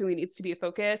really truly needs to be a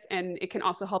focus. And it can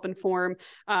also help inform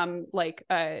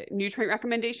nutrient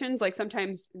recommendations. Like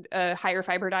sometimes a higher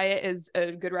fiber diet is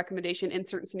a good recommendation in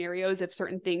certain scenarios if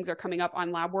certain things are coming up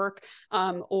on lab work,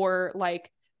 but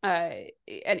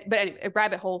anyway, a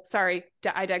rabbit hole. Sorry,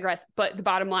 I digress. But the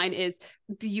bottom line is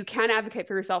you can advocate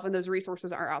for yourself, and those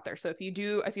resources are out there. So if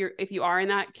you are in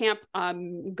that camp,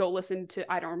 go listen to,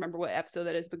 I don't remember what episode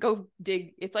that is, but go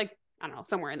dig. It's like, I don't know,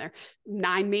 somewhere in there,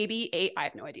 9, maybe 8. I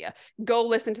have no idea. Go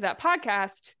listen to that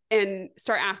podcast and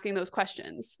start asking those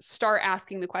questions. Start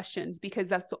asking the questions, because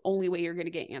that's the only way you're going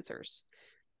to get answers.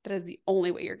 That is the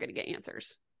only way you're going to get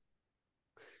answers.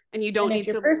 And you don't need to.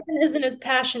 If your person isn't as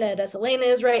passionate as Elena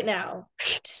is right now,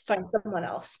 just find someone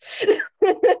else.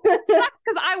 That sucks,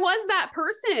 because I was that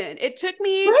person. It took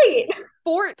me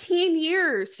 14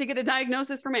 years to get a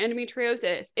diagnosis for my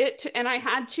endometriosis. And I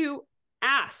had to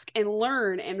ask and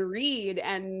learn and read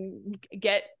and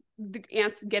get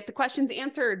the questions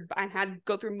answered. I had to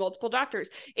go through multiple doctors.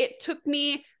 It took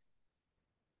me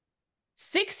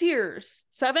 6 years,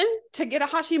 7, to get a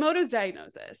Hashimoto's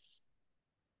diagnosis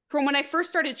from when I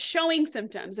first started showing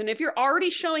symptoms. And if you're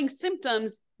already showing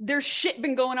symptoms, there's shit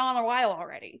been going on a while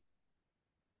already.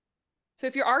 So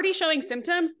if you're already showing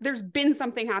symptoms, there's been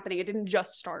something happening. It didn't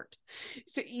just start.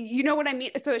 So you know what I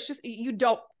mean? So it's just,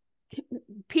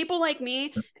 People like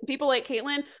me, people like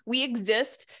Caitlin, we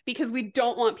exist because we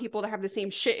don't want people to have the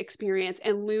same shit experience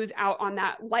and lose out on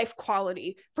that life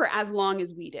quality for as long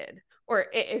as we did, or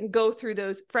and go through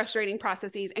those frustrating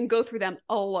processes and go through them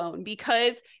alone.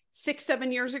 Because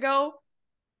 6-7 years ago,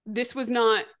 this was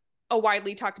not a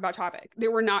widely talked about topic.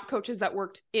 There were not coaches that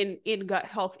worked in gut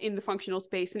health in the functional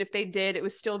space. And if they did, it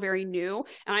was still very new.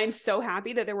 And I'm so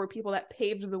happy that there were people that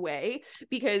paved the way,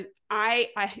 because I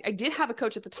did have a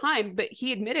coach at the time, but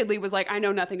he admittedly was like, I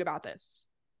know nothing about this.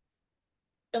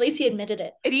 At least he admitted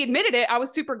it. And he admitted it. I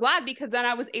was super glad, because then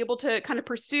I was able to kind of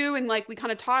pursue, and like we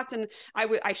kind of talked, and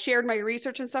I shared my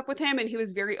research and stuff with him, and he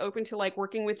was very open to like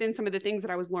working within some of the things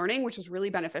that I was learning, which was really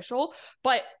beneficial.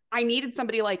 But I needed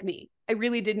somebody like me. I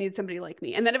really did need somebody like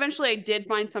me. And then eventually I did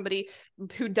find somebody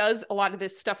who does a lot of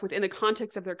this stuff within the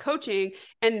context of their coaching,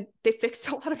 and they fixed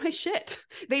a lot of my shit.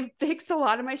 They fixed a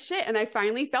lot of my shit, and I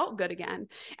finally felt good again.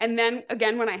 And then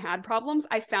again, when I had problems,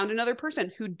 I found another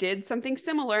person who did something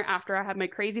similar after I had my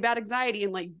crazy bad anxiety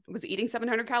and like was eating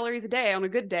 700 calories a day on a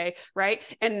good day, right?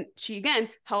 And she again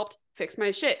helped fix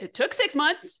my shit. It took 6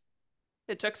 months.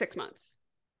 It took 6 months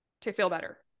to feel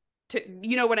better. To,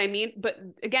 you know what I mean? But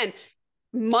again,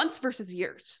 months versus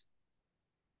years.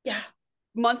 Yeah.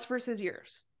 Months versus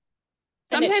years.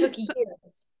 Sometimes and it took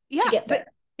years to get better.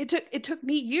 It took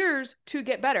me years to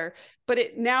get better, but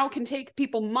it now can take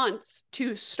people months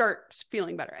to start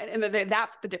feeling better. And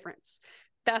that's the difference.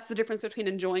 That's the difference between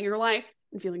enjoying your life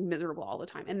and feeling miserable all the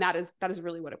time. And that is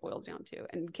really what it boils down to.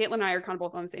 And Caitlin and I are kind of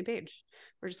both on the same page.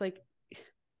 We're just like,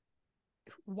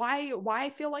 why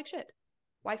feel like shit?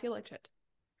 Why feel like shit?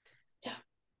 Yeah.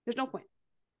 There's no point.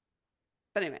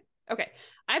 But anyway, okay.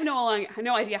 I have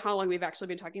no idea how long we've actually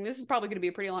been talking. This is probably going to be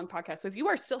a pretty long podcast. So if you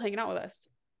are still hanging out with us,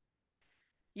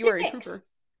 you are a trooper.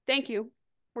 Thank you.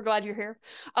 We're glad you're here.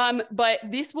 But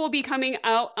this will be coming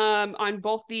out on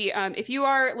both the, if you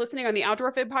are listening on the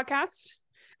Outdoor Fit podcast,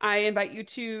 I invite you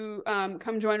to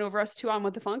come join over us too on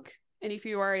What the Funk. And if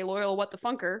you are a loyal What the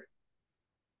Funker,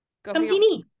 come see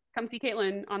me. Come see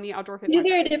Caitlin on the Outdoor Fit podcast. We do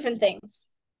very different things.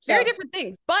 Very different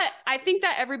things. But I think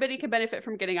that everybody can benefit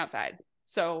from getting outside.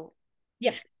 So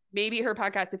yeah, maybe her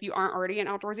podcast, if you aren't already an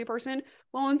outdoorsy person,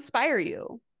 will inspire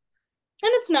you.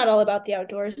 And it's not all about the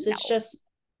outdoors. No. It's just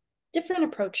different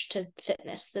approach to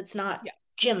fitness that's not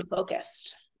gym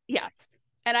focused. Yes.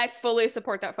 And I fully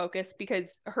support that focus,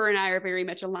 because her and I are very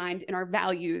much aligned in our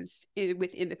values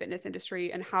within the fitness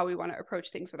industry and how we want to approach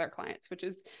things with our clients, which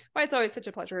is why it's always such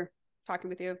a pleasure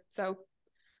talking with you. So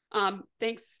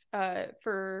thanks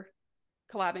for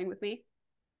collabing with me.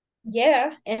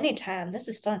 Yeah, anytime. This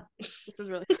is fun. This was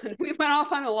really fun. We went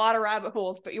off on a lot of rabbit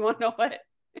holes, but you want to know what?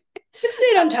 It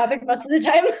stayed on topic most of the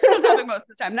time. On topic most of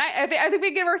the time. And I think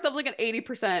we give ourselves like an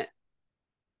 80%.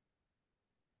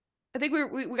 I think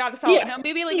we got a solid, no,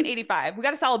 maybe like an 85. We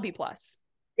got a solid B+. I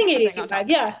think 85,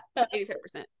 yeah.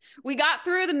 85%. We got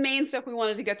through the main stuff we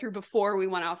wanted to get through before we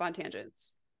went off on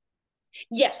tangents.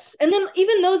 Yes. And then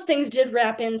even those things did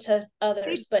wrap into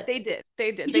others, but they did. They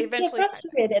eventually get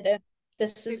frustrated.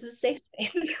 This is a safe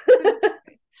space.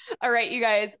 All right, you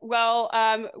guys.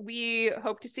 Well, we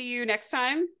hope to see you next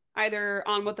time, either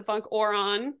on What the Funk or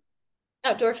on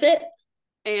Outdoor Fit.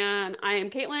 And I am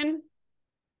Caitlin.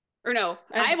 Or no,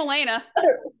 I am Elena. I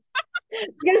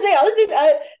was gonna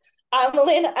say, I'm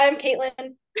Elena. I'm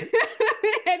Caitlin.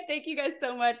 Thank you guys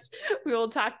so much. We will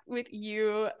talk with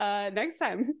you next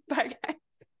time. Bye, guys.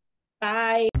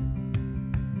 Bye.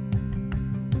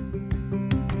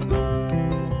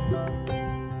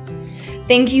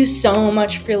 Thank you so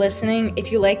much for listening.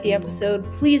 If you like the episode,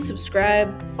 please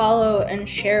subscribe, follow, and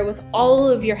share with all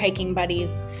of your hiking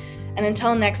buddies. And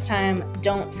until next time,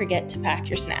 don't forget to pack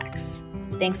your snacks.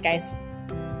 Thanks, guys.